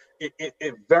 So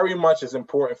it very much is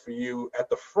important for you at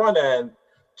the front end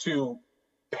to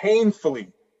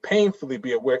painfully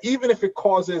be aware, even if it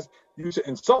causes you to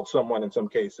insult someone in some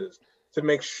cases, to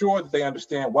make sure that they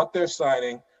understand what they're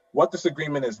signing, what this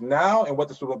agreement is now, and what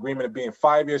this agreement will be in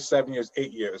 5 years, 7 years,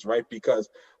 8 years, right? Because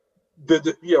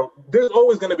there's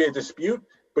always going to be a dispute,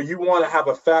 but you want to have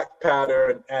a fact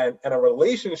pattern and a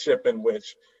relationship in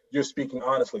which you're speaking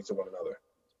honestly to one another.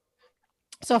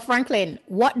 So, Franklin,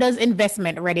 what does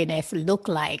investment readiness look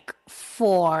like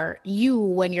for you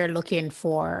when you're looking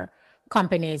for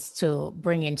companies to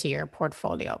bring into your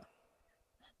portfolio?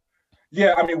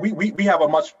 Yeah, I mean, we have a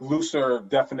much looser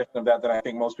definition of that than I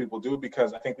think most people do,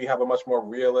 because I think we have a much more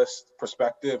realist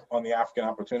perspective on the African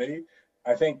opportunity.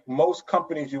 I think most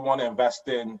companies you want to invest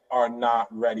in are not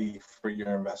ready for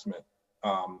your investment,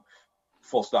 um,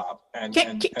 full stop. Can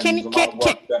And there's a lot of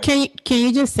work that. can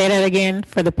you just say that again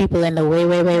for the people in the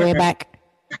way back?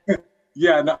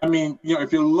 Yeah, no, I mean,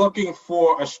 if you're looking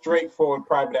for a straightforward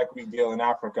private equity deal in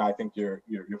Africa, I think you're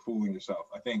fooling yourself.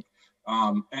 I think,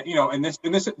 and this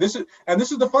is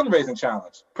the fundraising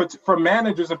challenge for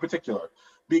managers in particular,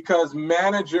 because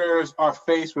managers are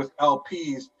faced with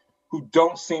LPs who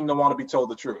don't seem to want to be told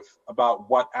the truth about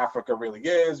what Africa really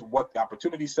is, what the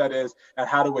opportunity set is, and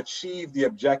how to achieve the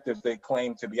objectives they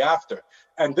claim to be after.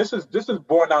 And this is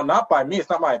borne out not by me. It's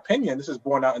not my opinion. This is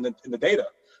borne out in the data.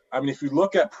 I mean, if you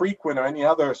look at Preqin or any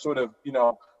other sort of,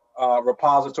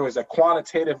 repositories that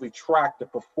quantitatively track the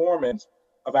performance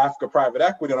of Africa private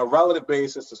equity on a relative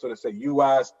basis to sort of say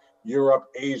US, Europe,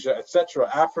 Asia, et cetera,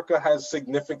 Africa has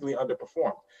significantly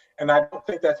underperformed. And I don't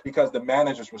think that's because the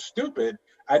managers were stupid.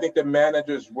 I think the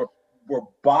managers were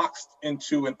boxed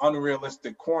into an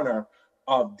unrealistic corner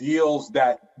of deals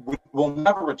that will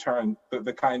never return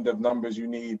the kind of numbers you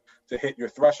need to hit your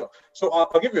threshold. So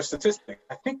I'll give you a statistic.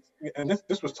 I think, and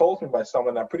this was told to me by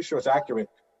someone, I'm pretty sure it's accurate,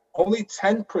 only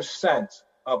 10%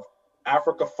 of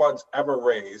Africa funds ever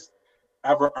raised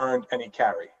ever earned any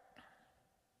carry,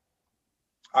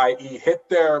 i.e. hit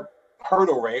their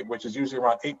hurdle rate, which is usually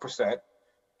around 8%,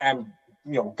 and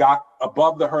got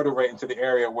above the hurdle rate into the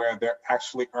area where they're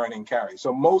actually earning carry.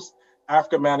 So most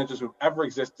Africa managers who've ever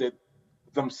existed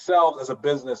themselves as a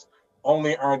business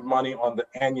only earned money on the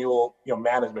annual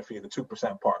management fee, the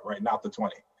 2% part, right? Not the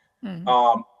 20.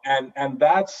 Mm-hmm. And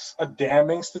that's a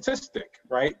damning statistic,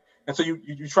 right? And so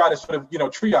you try to sort of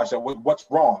triage that. What's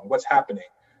wrong? What's happening?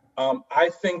 I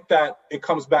think that it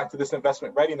comes back to this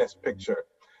investment readiness picture.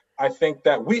 I think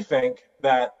that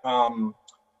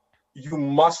you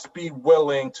must be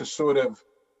willing to sort of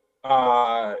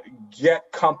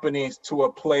get companies to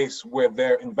a place where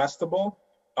they're investable,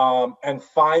 and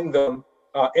find them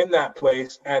in that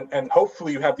place, and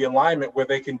hopefully you have the alignment where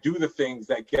they can do the things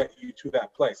that get you to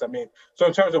that place. I mean, so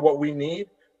in terms of what we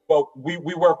need, well,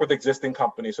 we work with existing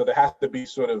companies, so there has to be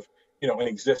sort of an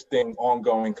existing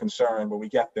ongoing concern when we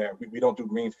get there. We don't do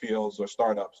greenfields or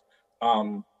startups,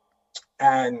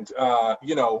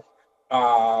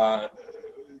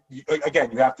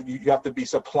 again, you have to be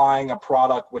supplying a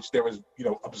product which there is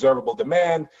observable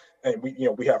demand, and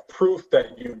we have proof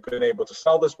that you've been able to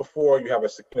sell this before. You have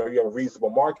a reasonable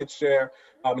market share,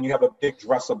 and you have a big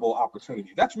addressable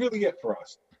opportunity. That's really it for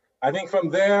us. I think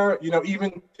from there,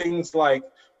 even things like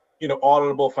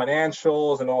auditable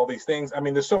financials and all these things. I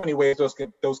mean, there's so many ways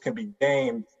those can be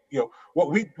gained.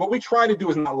 What we try to do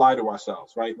is not lie to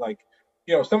ourselves, right? Like,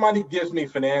 somebody gives me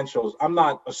financials, I'm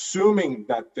not assuming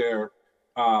that they're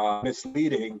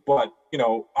misleading, but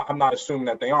I'm not assuming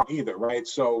that they aren't either, right?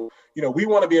 So we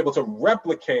want to be able to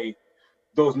replicate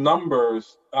those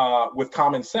numbers with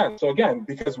common sense. So again,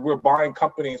 because we're buying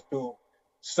companies who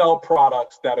sell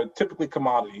products that are typically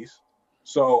commodities,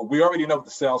 so we already know what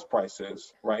the sales price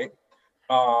is, right?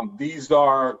 These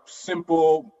are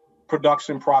simple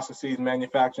production processes,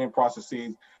 manufacturing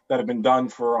processes that have been done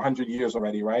for 100 years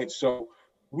already, right? So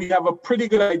we have a pretty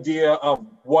good idea of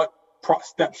what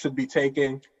steps should be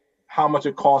taken, how much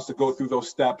it costs to go through those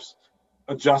steps,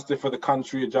 adjusted for the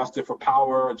country, adjusted for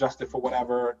power, adjusted for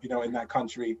whatever, in that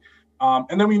country.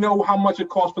 And then we know how much it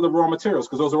costs for the raw materials,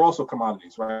 because those are also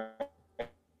commodities, right?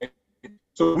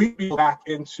 So we go back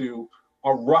into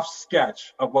a rough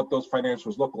sketch of what those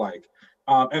financials look like.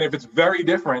 And if it's very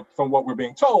different from what we're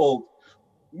being told,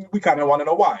 we kind of want to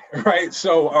know why, right?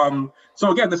 So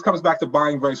again, this comes back to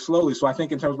buying very slowly. So I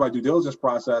think in terms of our due diligence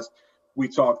process, we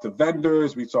talk to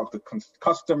vendors, we talk to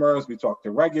customers, we talk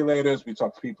to regulators, we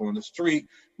talk to people in the street,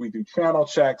 we do channel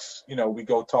checks, we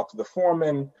go talk to the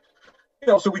foreman,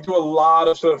 so we do a lot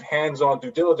of sort of hands-on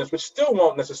due diligence, which still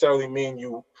won't necessarily mean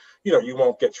you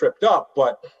won't get tripped up,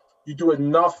 but you do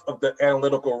enough of the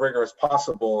analytical rigor as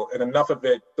possible, and enough of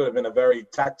it sort of in a very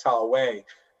tactile way,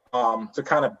 to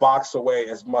kind of box away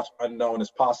as much unknown as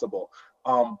possible.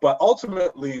 But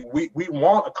ultimately, we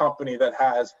want a company that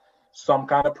has some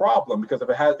kind of problem, because if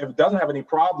it doesn't have any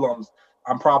problems,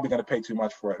 I'm probably going to pay too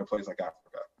much for it in a place like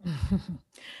Africa.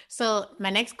 So my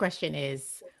next question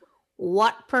is,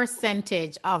 what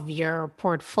percentage of your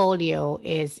portfolio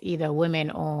is either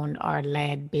women-owned or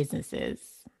led businesses?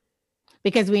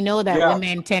 Because we know that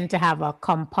women tend to have a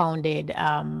compounded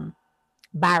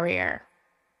barrier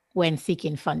when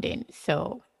seeking funding.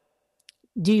 So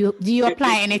do you It,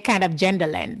 apply it, any kind of gender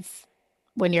lens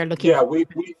when you're looking yeah, for? we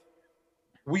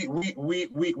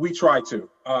try to,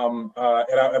 and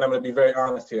I'm going to be very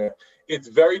honest here. It's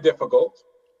very difficult.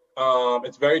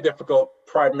 It's very difficult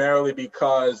primarily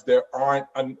because there aren't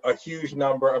a huge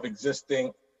number of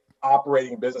existing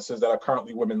operating businesses that are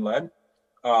currently women-led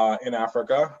in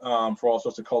Africa for all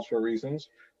sorts of cultural reasons.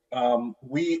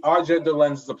 Our gender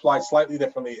lens is applied slightly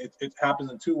differently. It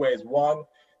happens in two ways. One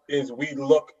is we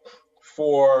look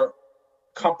for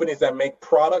companies that make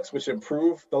products which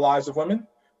improve the lives of women.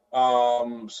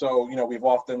 So, we've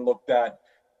often looked at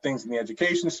things in the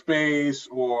education space,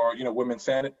 or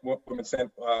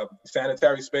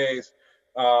sanitary space,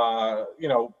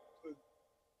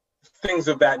 things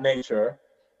of that nature.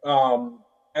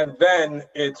 And then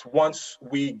it's, once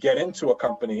we get into a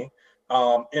company,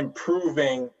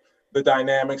 improving the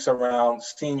dynamics around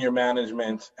senior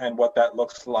management and what that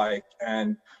looks like,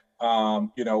 and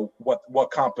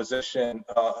what composition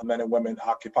of men and women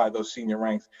occupy those senior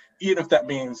ranks, even if that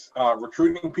means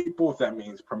recruiting people, if that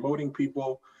means promoting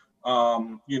people.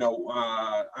 I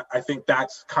think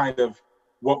that's kind of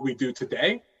what we do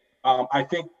today. I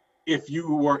think if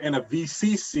you were in a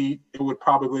VC seat, it would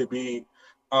probably be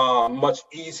much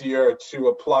easier to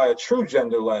apply a true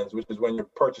gender lens, which is when you're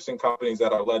purchasing companies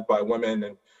that are led by women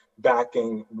and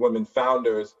backing women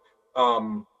founders.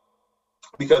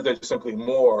 Because there's simply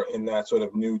more in that sort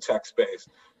of new tech space.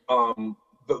 The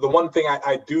one thing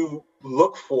I do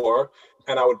look for,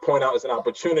 and I would point out as an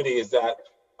opportunity, is that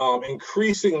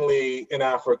increasingly in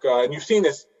Africa, and you've seen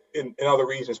this in other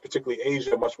regions, particularly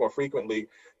Asia, much more frequently,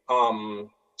 and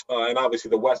obviously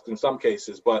the West in some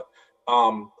cases, but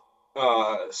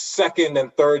second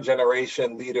and third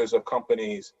generation leaders of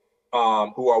companies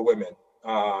who are women.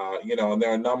 And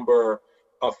there are a number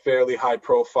of fairly high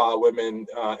profile women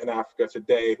in Africa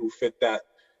today who fit that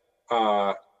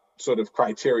sort of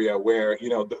criteria, where,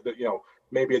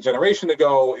 maybe a generation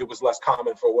ago, it was less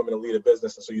common for a woman to lead a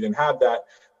business, and so you didn't have that.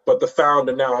 But the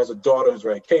founder now has a daughter who's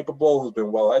very capable, who's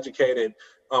been well educated,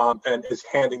 and is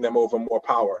handing them over more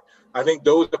power. I think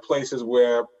those are places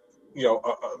where,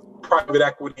 private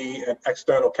equity and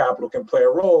external capital can play a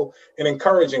role in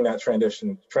encouraging that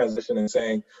transition and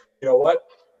saying, you know what,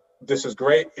 this is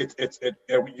great.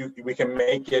 We can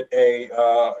make it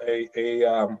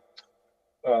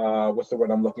what's the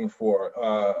word I'm looking for?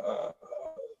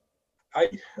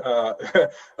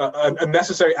 A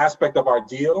necessary aspect of our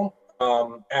deal,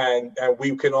 and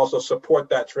we can also support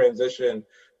that transition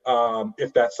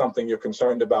if that's something you're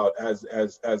concerned about as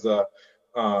a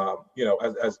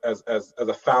as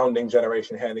a founding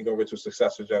generation handing over to a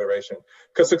successor generation.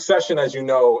 Because succession, as you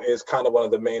know, is kind of one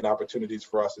of the main opportunities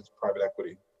for us as private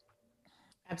equity.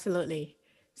 Absolutely.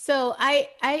 So I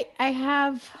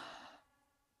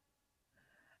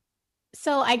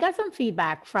got some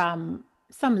feedback from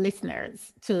some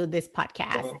listeners to this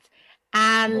podcast,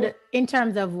 and in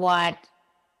terms of what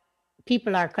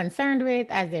people are concerned with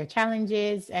as their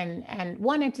challenges, and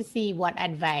wanted to see what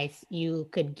advice you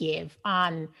could give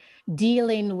on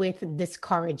dealing with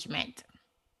discouragement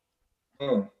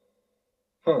in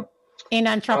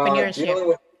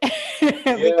entrepreneurship.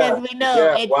 Because we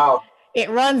know it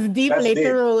runs deeply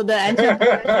through the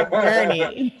entrepreneurship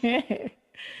journey.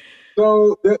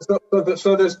 So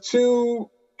there's two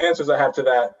answers I have to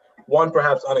that. One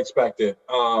perhaps unexpected.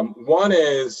 One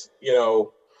is,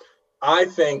 I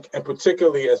think, and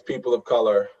particularly as people of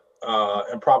color,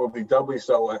 and probably doubly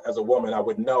so as a woman, I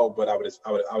would know, but I would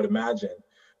imagine,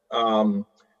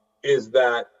 is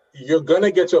that you're going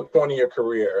to get to a point in your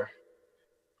career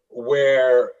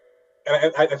where,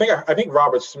 and I think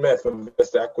Robert Smith of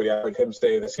Vista Equity, I heard him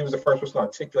say this. He was the first person to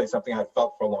articulate something I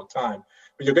felt for a long time.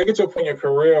 But you're going to get to a point in your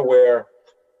career where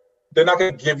they're not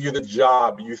going to give you the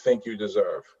job you think you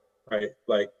deserve, right?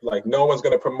 Like no one's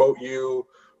going to promote you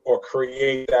or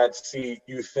create that seat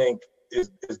you think is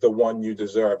the one you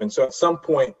deserve. And so at some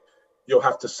point, you'll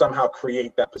have to somehow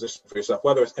create that position for yourself,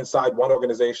 whether it's inside one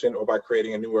organization or by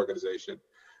creating a new organization.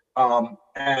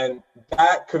 And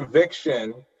that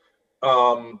conviction,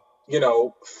 through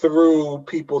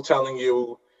people telling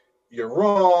you you're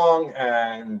wrong,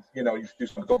 and you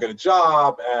should go get a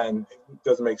job, and it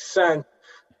doesn't make sense,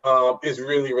 is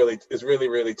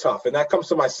really tough. And that comes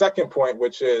to my second point,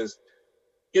 which is,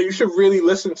 you should really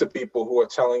listen to people who are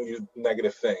telling you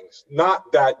negative things. Not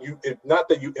that you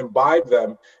imbibe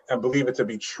them and believe it to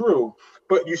be true,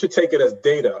 but you should take it as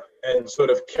data and sort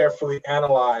of carefully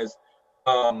analyze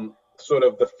sort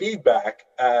of the feedback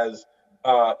as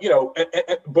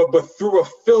but through a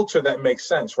filter that makes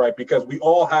sense, right? Because we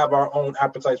all have our own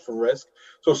appetites for risk.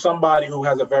 So somebody who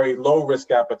has a very low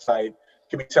risk appetite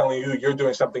can be telling you you're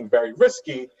doing something very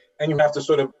risky, and you have to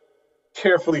sort of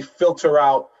carefully filter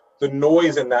out the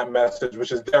noise in that message,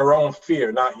 which is their own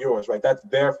fear, not yours, right? That's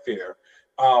their fear.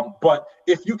 But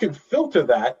if you can filter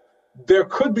that, there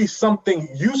could be something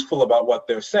useful about what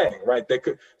they're saying, right?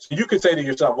 So you could say to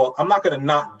yourself, well, I'm not going to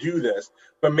not do this,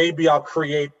 but maybe I'll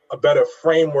create a better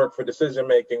framework for decision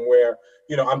making where,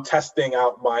 I'm testing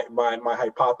out my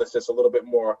hypothesis a little bit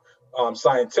more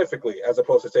scientifically, as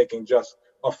opposed to taking just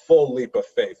a full leap of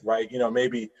faith, right?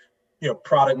 Maybe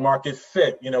product market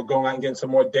fit, going out and getting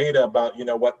some more data about,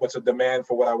 what's a demand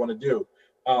for what I want to do.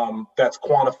 That's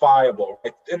quantifiable,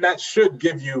 right? And that should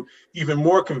give you even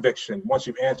more conviction once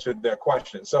you've answered their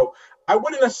question. So I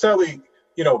wouldn't necessarily,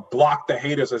 block the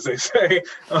haters, as they say,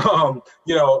 but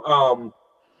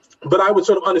I would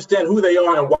sort of understand who they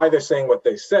are and why they're saying what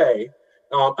they say.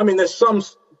 There's some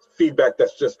feedback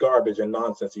that's just garbage and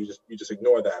nonsense. You just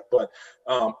ignore that. But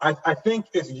I think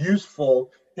it's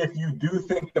useful if you do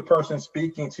think the person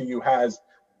speaking to you has,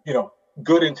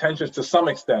 good intentions to some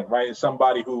extent, right? It's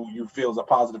somebody who you feel is a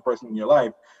positive person in your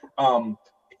life.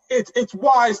 It's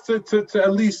wise to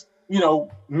at least,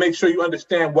 make sure you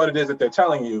understand what it is that they're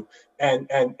telling you, and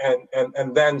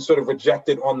then sort of reject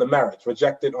it on the merits,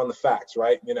 reject it on the facts,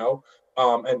 right? And go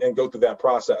through that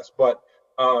process. But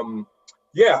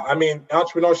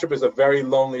entrepreneurship is a very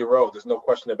lonely road. There's no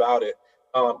question about it.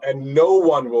 And no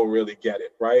one will really get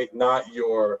it, right? Not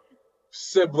your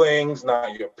siblings,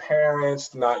 not your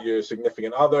parents, not your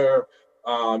significant other,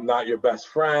 not your best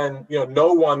friend.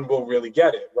 No one will really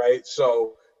get it, right?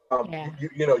 So,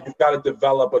 you've got to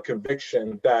develop a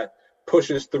conviction that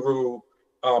pushes through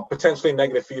potentially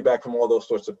negative feedback from all those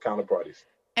sorts of counterparties.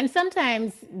 And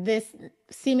sometimes this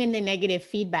seemingly negative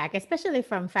feedback, especially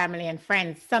from family and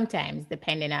friends, sometimes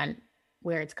depending on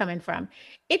where it's coming from,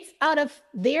 it's out of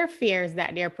their fears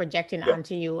that they're projecting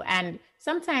onto you. And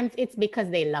sometimes it's because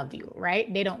they love you,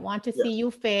 right? They don't want to see you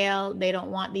fail. They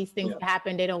don't want these things to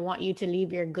happen. They don't want you to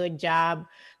leave your good job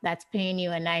that's paying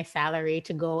you a nice salary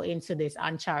to go into this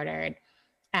uncharted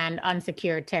and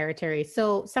unsecured territory.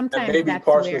 So sometimes and maybe that's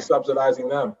partially subsidizing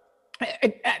them.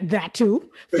 That too.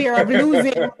 Fear of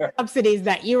losing subsidies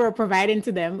that you were providing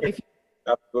to them.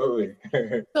 Absolutely.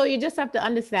 So you just have to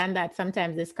understand that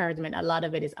sometimes discouragement, a lot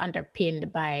of it is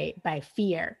underpinned by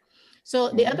fear. So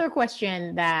the other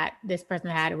question that this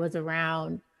person had was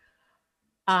around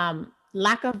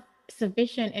lack of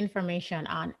sufficient information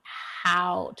on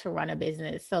how to run a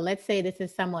business. So let's say this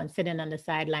is someone sitting on the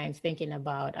sidelines thinking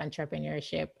about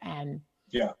entrepreneurship and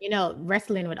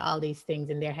wrestling with all these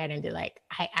things in their head, and they're like,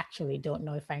 I actually don't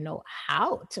know if I know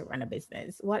how to run a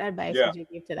business. What advice would you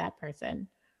give to that person?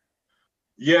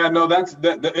 Yeah, no, I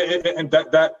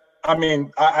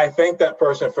thank that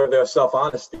person for their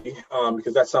self-honesty,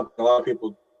 because that's something a lot of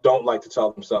people don't like to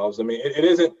tell themselves. It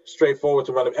isn't straightforward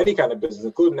to run any kind of business,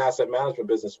 including asset management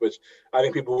business, which I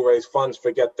think people who raise funds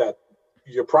forget that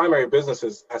your primary business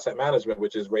is asset management,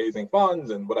 which is raising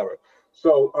funds and whatever.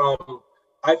 So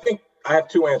I think I have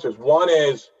two answers. One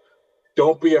is,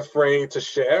 don't be afraid to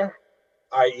share,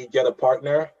 i.e. get a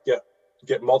partner, get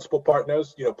multiple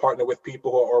partners, partner with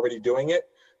people who are already doing it.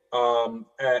 And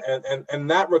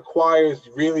that requires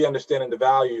really understanding the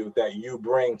value that you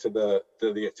bring to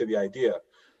the idea,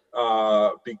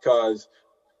 because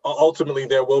ultimately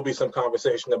there will be some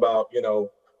conversation about,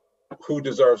 who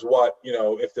deserves what,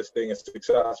 if this thing is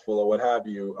successful or what have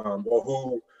you,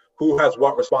 or who has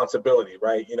what responsibility,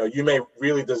 right? You may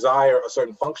really desire a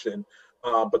certain function,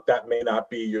 but that may not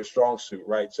be your strong suit,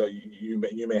 right? So you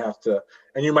may have to,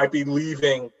 and you might be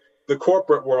leaving the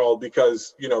corporate world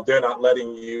because they're not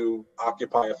letting you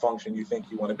occupy a function you think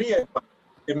you want to be in. But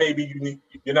it may be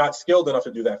you're not skilled enough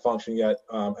to do that function yet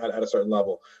at a certain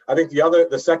level. I think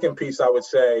the second piece I would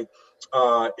say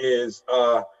is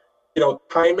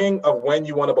timing of when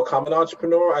you want to become an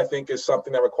entrepreneur. I think is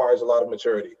something that requires a lot of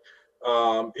maturity.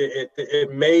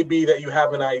 It may be that you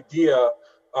have an idea.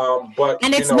 But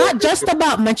and it's not just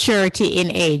about maturity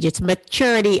in age; it's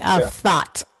maturity of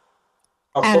thought.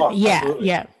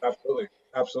 Absolutely.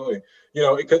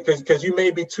 Because you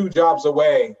may be 2 jobs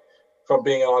away from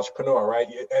being an entrepreneur, right?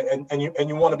 And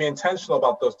you want to be intentional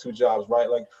about those 2 jobs, right?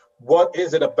 Like, what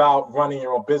is it about running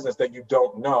your own business that you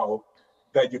don't know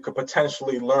that you could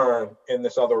potentially learn in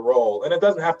this other role? And it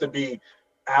doesn't have to be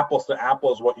apples to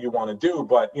apples what you want to do,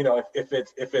 but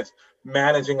if it's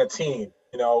managing a team,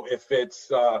 if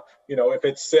it's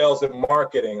sales and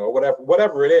marketing or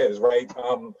whatever it is, right?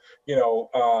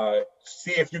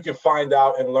 See if you can find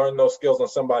out and learn those skills on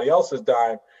somebody else's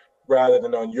dime rather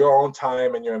than on your own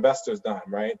time and your investors' dime,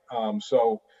 right?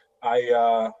 So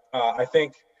I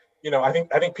think, I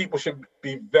think people should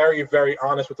be very, very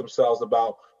honest with themselves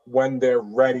about when they're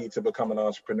ready to become an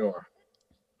entrepreneur.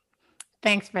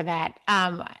 Thanks for that.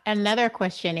 Another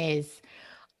question is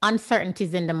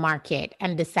uncertainties in the market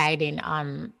and deciding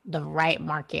on the right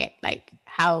market. Like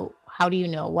how do you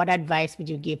know? What advice would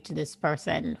you give to this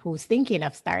person who's thinking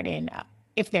of starting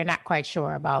if they're not quite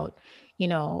sure about,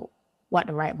 what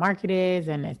the right market is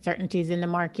and uncertainties in the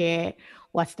market?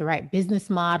 What's the right business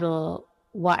model?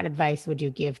 What advice would you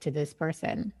give to this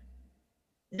person?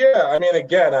 Yeah, I mean,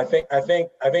 again, I think,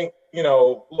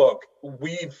 look,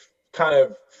 we've kind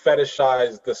of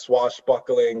fetishized the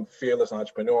swashbuckling, fearless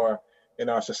entrepreneur in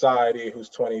our society who's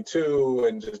 22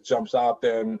 and just jumps out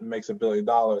there and makes $1 billion.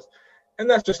 And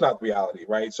that's just not reality,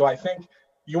 right? So I think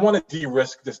you want to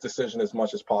de-risk this decision as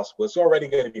much as possible. It's already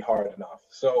going to be hard enough.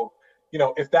 So,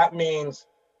 if that means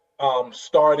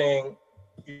starting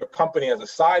your company as a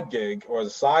side gig or as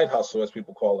a side hustle, as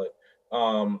people call it,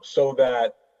 so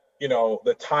that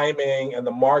the timing and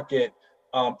the market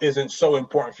isn't so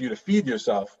important for you to feed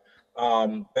yourself,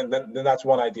 then that's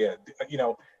one idea.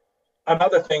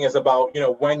 Another thing is about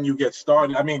when you get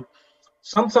started. I mean,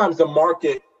 sometimes the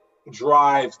market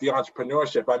drives the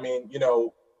entrepreneurship. I mean,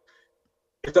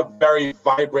 it's a very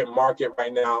vibrant market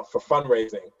right now for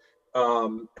fundraising,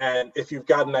 and if you've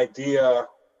got an idea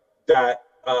that,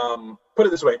 put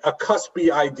it this way, a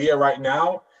cuspy idea right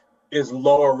now is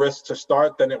lower risk to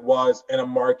start than it was in a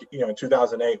market, in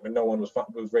 2008 when no one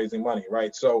was raising money,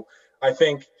 right? So I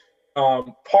think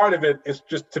part of it is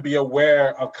just to be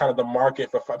aware of kind of the market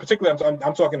for, particularly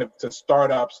I'm talking to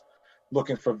startups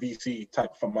looking for VC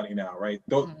type of money now, right?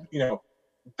 Those,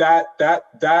 that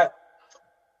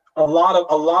a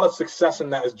lot of success in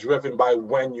that is driven by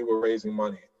when you were raising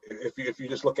money. If you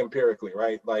just look empirically,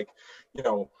 right? Like,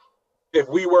 if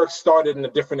WeWork started in a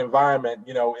different environment,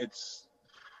 it's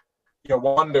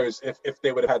wonders if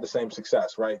they would have had the same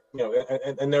success, right?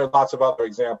 And there are lots of other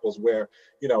examples where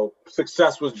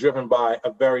success was driven by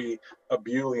a very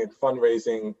ebullient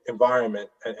fundraising environment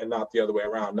and not the other way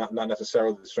around, not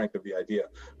necessarily the strength of the idea.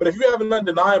 But if you have an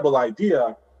undeniable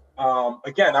idea,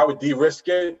 again, I would de-risk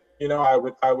it. I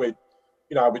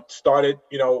would start it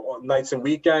on nights and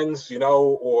weekends,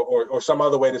 or some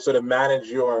other way to sort of manage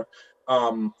your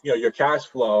your cash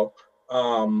flow,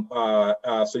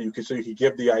 so you can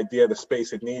give the idea the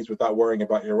space it needs without worrying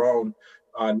about your own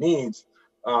needs,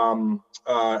 and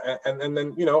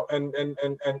then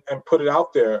and put it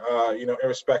out there,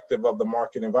 irrespective of the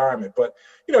market environment. But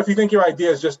if you think your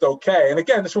idea is just okay, and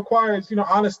again, this requires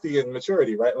honesty and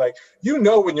maturity, right? Like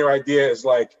when your idea is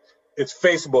like it's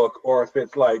Facebook, or if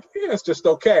it's like it's just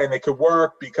okay and it could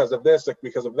work because of this, like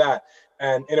because of that,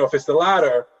 and if it's the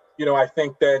latter, I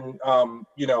think then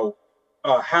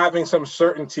having some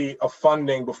certainty of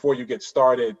funding before you get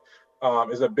started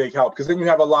is a big help, because then you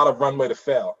have a lot of runway to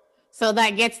fail. So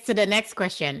that gets to the next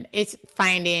question. It's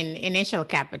finding initial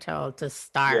capital to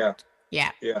start.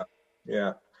 Yeah.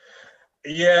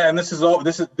 And this is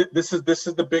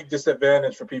the big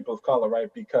disadvantage for people of color,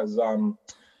 right? Because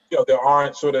there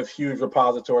aren't sort of huge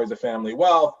repositories of family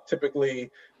wealth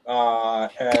typically.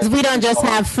 Because we don't just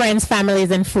have friends,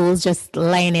 families, and fools just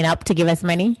lining up to give us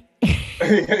money.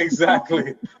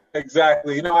 Exactly. And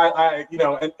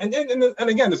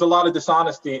again, there's a lot of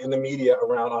dishonesty in the media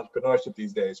around entrepreneurship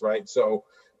these days, right? So,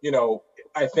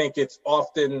 I think it's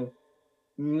often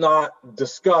not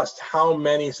discussed how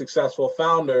many successful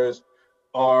founders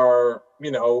are,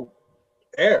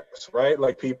 heirs, right?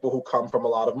 Like people who come from a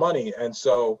lot of money. And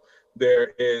so there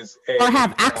is or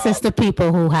have access to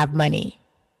people who have money.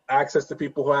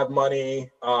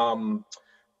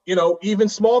 Even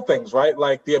small things, right?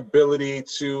 Like the ability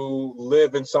to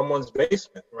live in someone's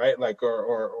basement, right? Like,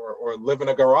 or live in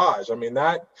a garage. I mean,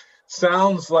 that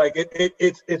sounds like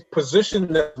it's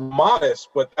positioned as modest,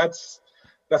 but that's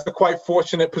a quite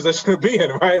fortunate position to be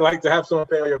in, right? Like to have someone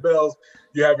pay all your bills,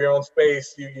 you have your own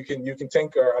space, you can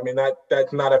tinker. I mean,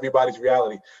 that's not everybody's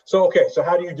reality. So, okay, so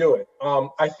how do you do it?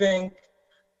 I think,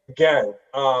 again,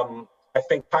 I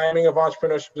think timing of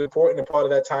entrepreneurship is important, and part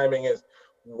of that timing is,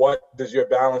 what does your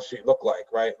balance sheet look like,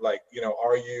 right? Like,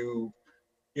 are you,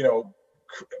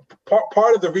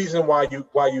 part of the reason why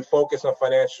you focus on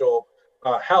financial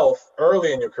health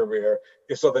early in your career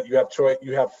is so that you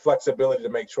have flexibility to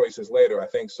make choices later. I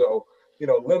think so.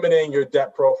 Limiting your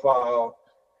debt profile,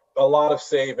 a lot of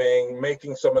saving,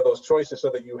 making some of those choices so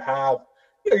that you have,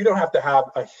 you don't have to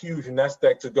have a huge nest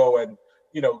egg to go and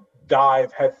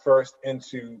dive headfirst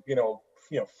into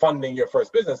funding your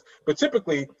first business. But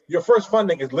typically, your first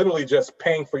funding is literally just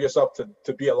paying for yourself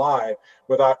to be alive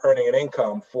without earning an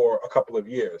income for a couple of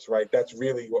years, right? That's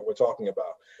really what we're talking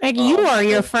about. Like you are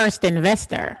your first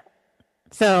investor.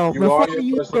 So before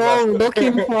you go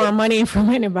looking for money from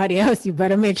anybody else, you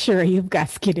better make sure you've got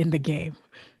skin in the game.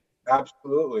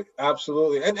 Absolutely,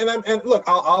 absolutely. And look,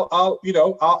 I'll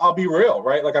be real,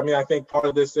 right? Like, I mean, I think part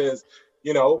of this is,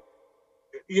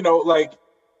 like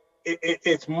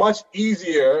it's much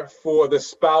easier for the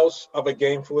spouse of a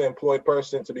gainfully employed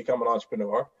person to become an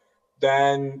entrepreneur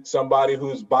than somebody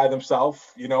who's by themselves,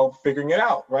 figuring it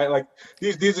out, right? Like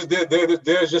there's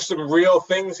just some real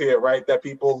things here, right, that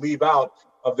people leave out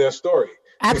of their story.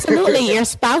 Absolutely. Your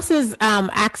spouse's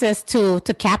access to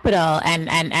capital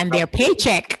and their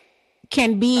paycheck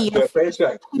can be their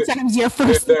paycheck. Sometimes your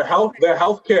first their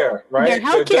health care, right?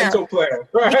 Their dental plan.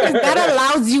 Right? Because that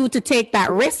allows you to take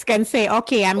that risk and say,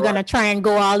 okay, I'm gonna try and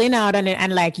go all in out on it,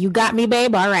 and like, you got me,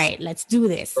 babe. All right, let's do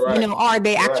this. Or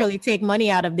they actually take money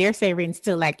out of their savings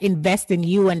to like invest in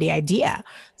you and the idea.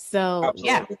 So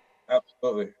absolutely.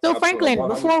 Absolutely. So Franklin, 100%.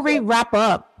 Before we wrap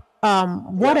up,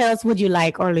 what else would you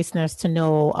like our listeners to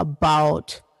know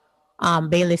about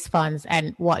Baylis Funds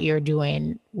and what you're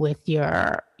doing with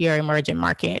your emerging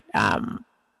market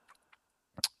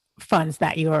funds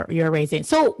that you're raising?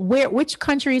 So which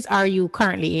countries are you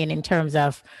currently in terms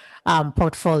of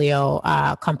portfolio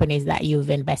companies that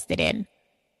you've invested in?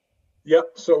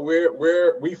 Yep. So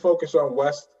we focus on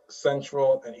West,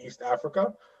 Central, and East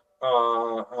Africa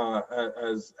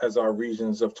as our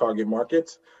regions of target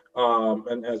markets.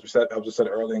 And as I just said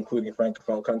earlier, including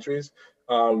Francophone countries.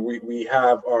 We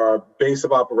have our base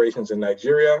of operations in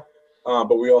Nigeria,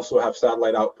 but we also have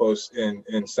satellite outposts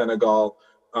in Senegal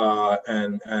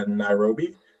and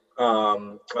Nairobi.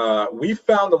 We've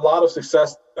found a lot of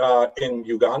success in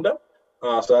Uganda.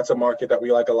 So that's a market that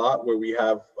we like a lot, where we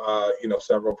have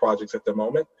several projects at the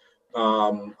moment.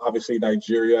 Obviously,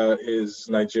 Nigeria is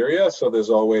Nigeria, so there's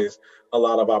always a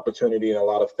lot of opportunity and a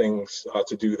lot of things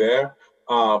to do there.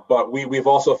 But we've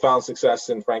also found success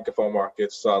in Francophone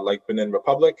markets like Benin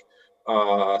Republic,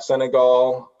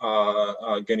 Senegal,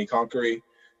 Guinea-Conakry.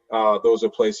 Those are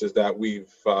places that we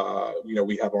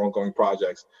have ongoing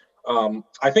projects.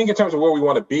 I think in terms of where we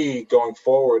want to be going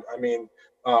forward, I mean,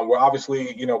 we're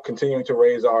obviously, continuing to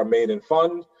raise our maiden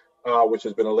fund, which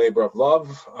has been a labor of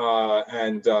love.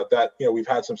 And that, we've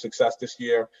had some success this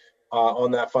year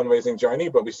on that fundraising journey,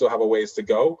 but we still have a ways to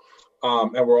go.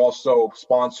 And we're also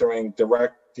sponsoring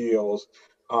direct deals,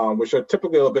 which are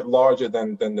typically a little bit larger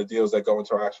than the deals that go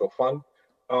into our actual fund.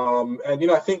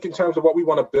 And, I think in terms of what we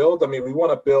want to build, I mean, we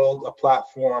want to build a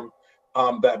platform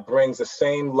that brings the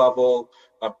same level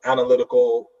of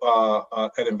analytical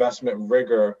and investment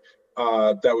rigor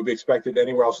that would be expected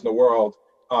anywhere else in the world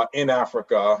in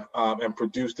Africa, and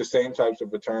produce the same types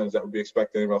of returns that would be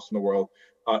expected anywhere else in the world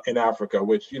in Africa,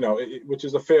 which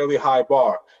is a fairly high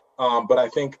bar. But I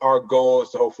think our goal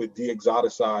is to hopefully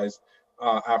de-exoticize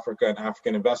Africa and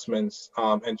African investments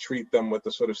and treat them with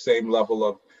the sort of same level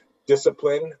of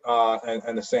discipline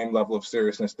and the same level of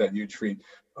seriousness that you treat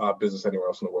business anywhere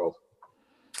else in the world.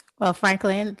 Well,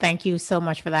 Franklin, thank you so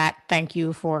much for that. Thank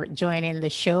you for joining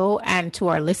the show. And to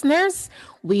our listeners,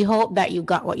 we hope that you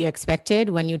got what you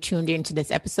expected when you tuned into this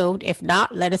episode. If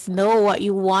not, let us know what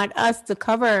you want us to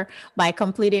cover by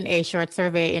completing a short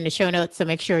survey in the show notes. So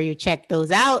make sure you check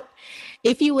those out.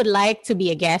 If you would like to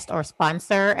be a guest or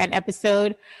sponsor an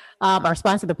episode, or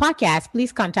sponsor the podcast,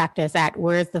 please contact us at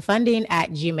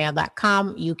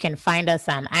where'sthefunding@gmail.com. You can find us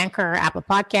on Anchor, Apple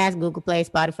Podcasts, Google Play,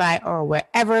 Spotify, or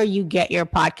wherever you get your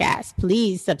podcasts.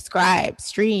 Please subscribe,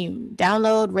 stream,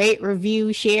 download, rate,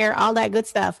 review, share, all that good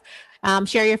stuff.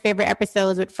 Share your favorite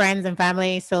episodes with friends and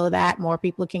family so that more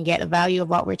people can get the value of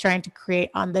what we're trying to create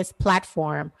on this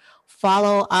platform.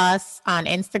 Follow us on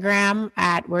Instagram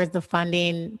at Where's the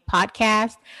Funding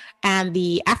Podcast, and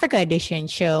the Africa Edition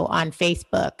show on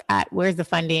Facebook at Where's the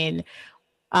Funding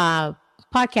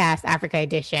Podcast Africa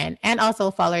Edition. And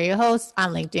also follow your hosts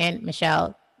on LinkedIn,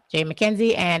 Michelle J.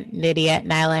 McKenzie and Lydia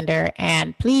Nylander.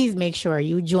 And please make sure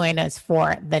you join us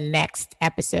for the next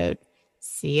episode.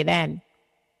 See you then.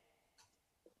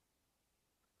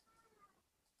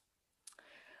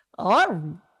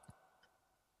 All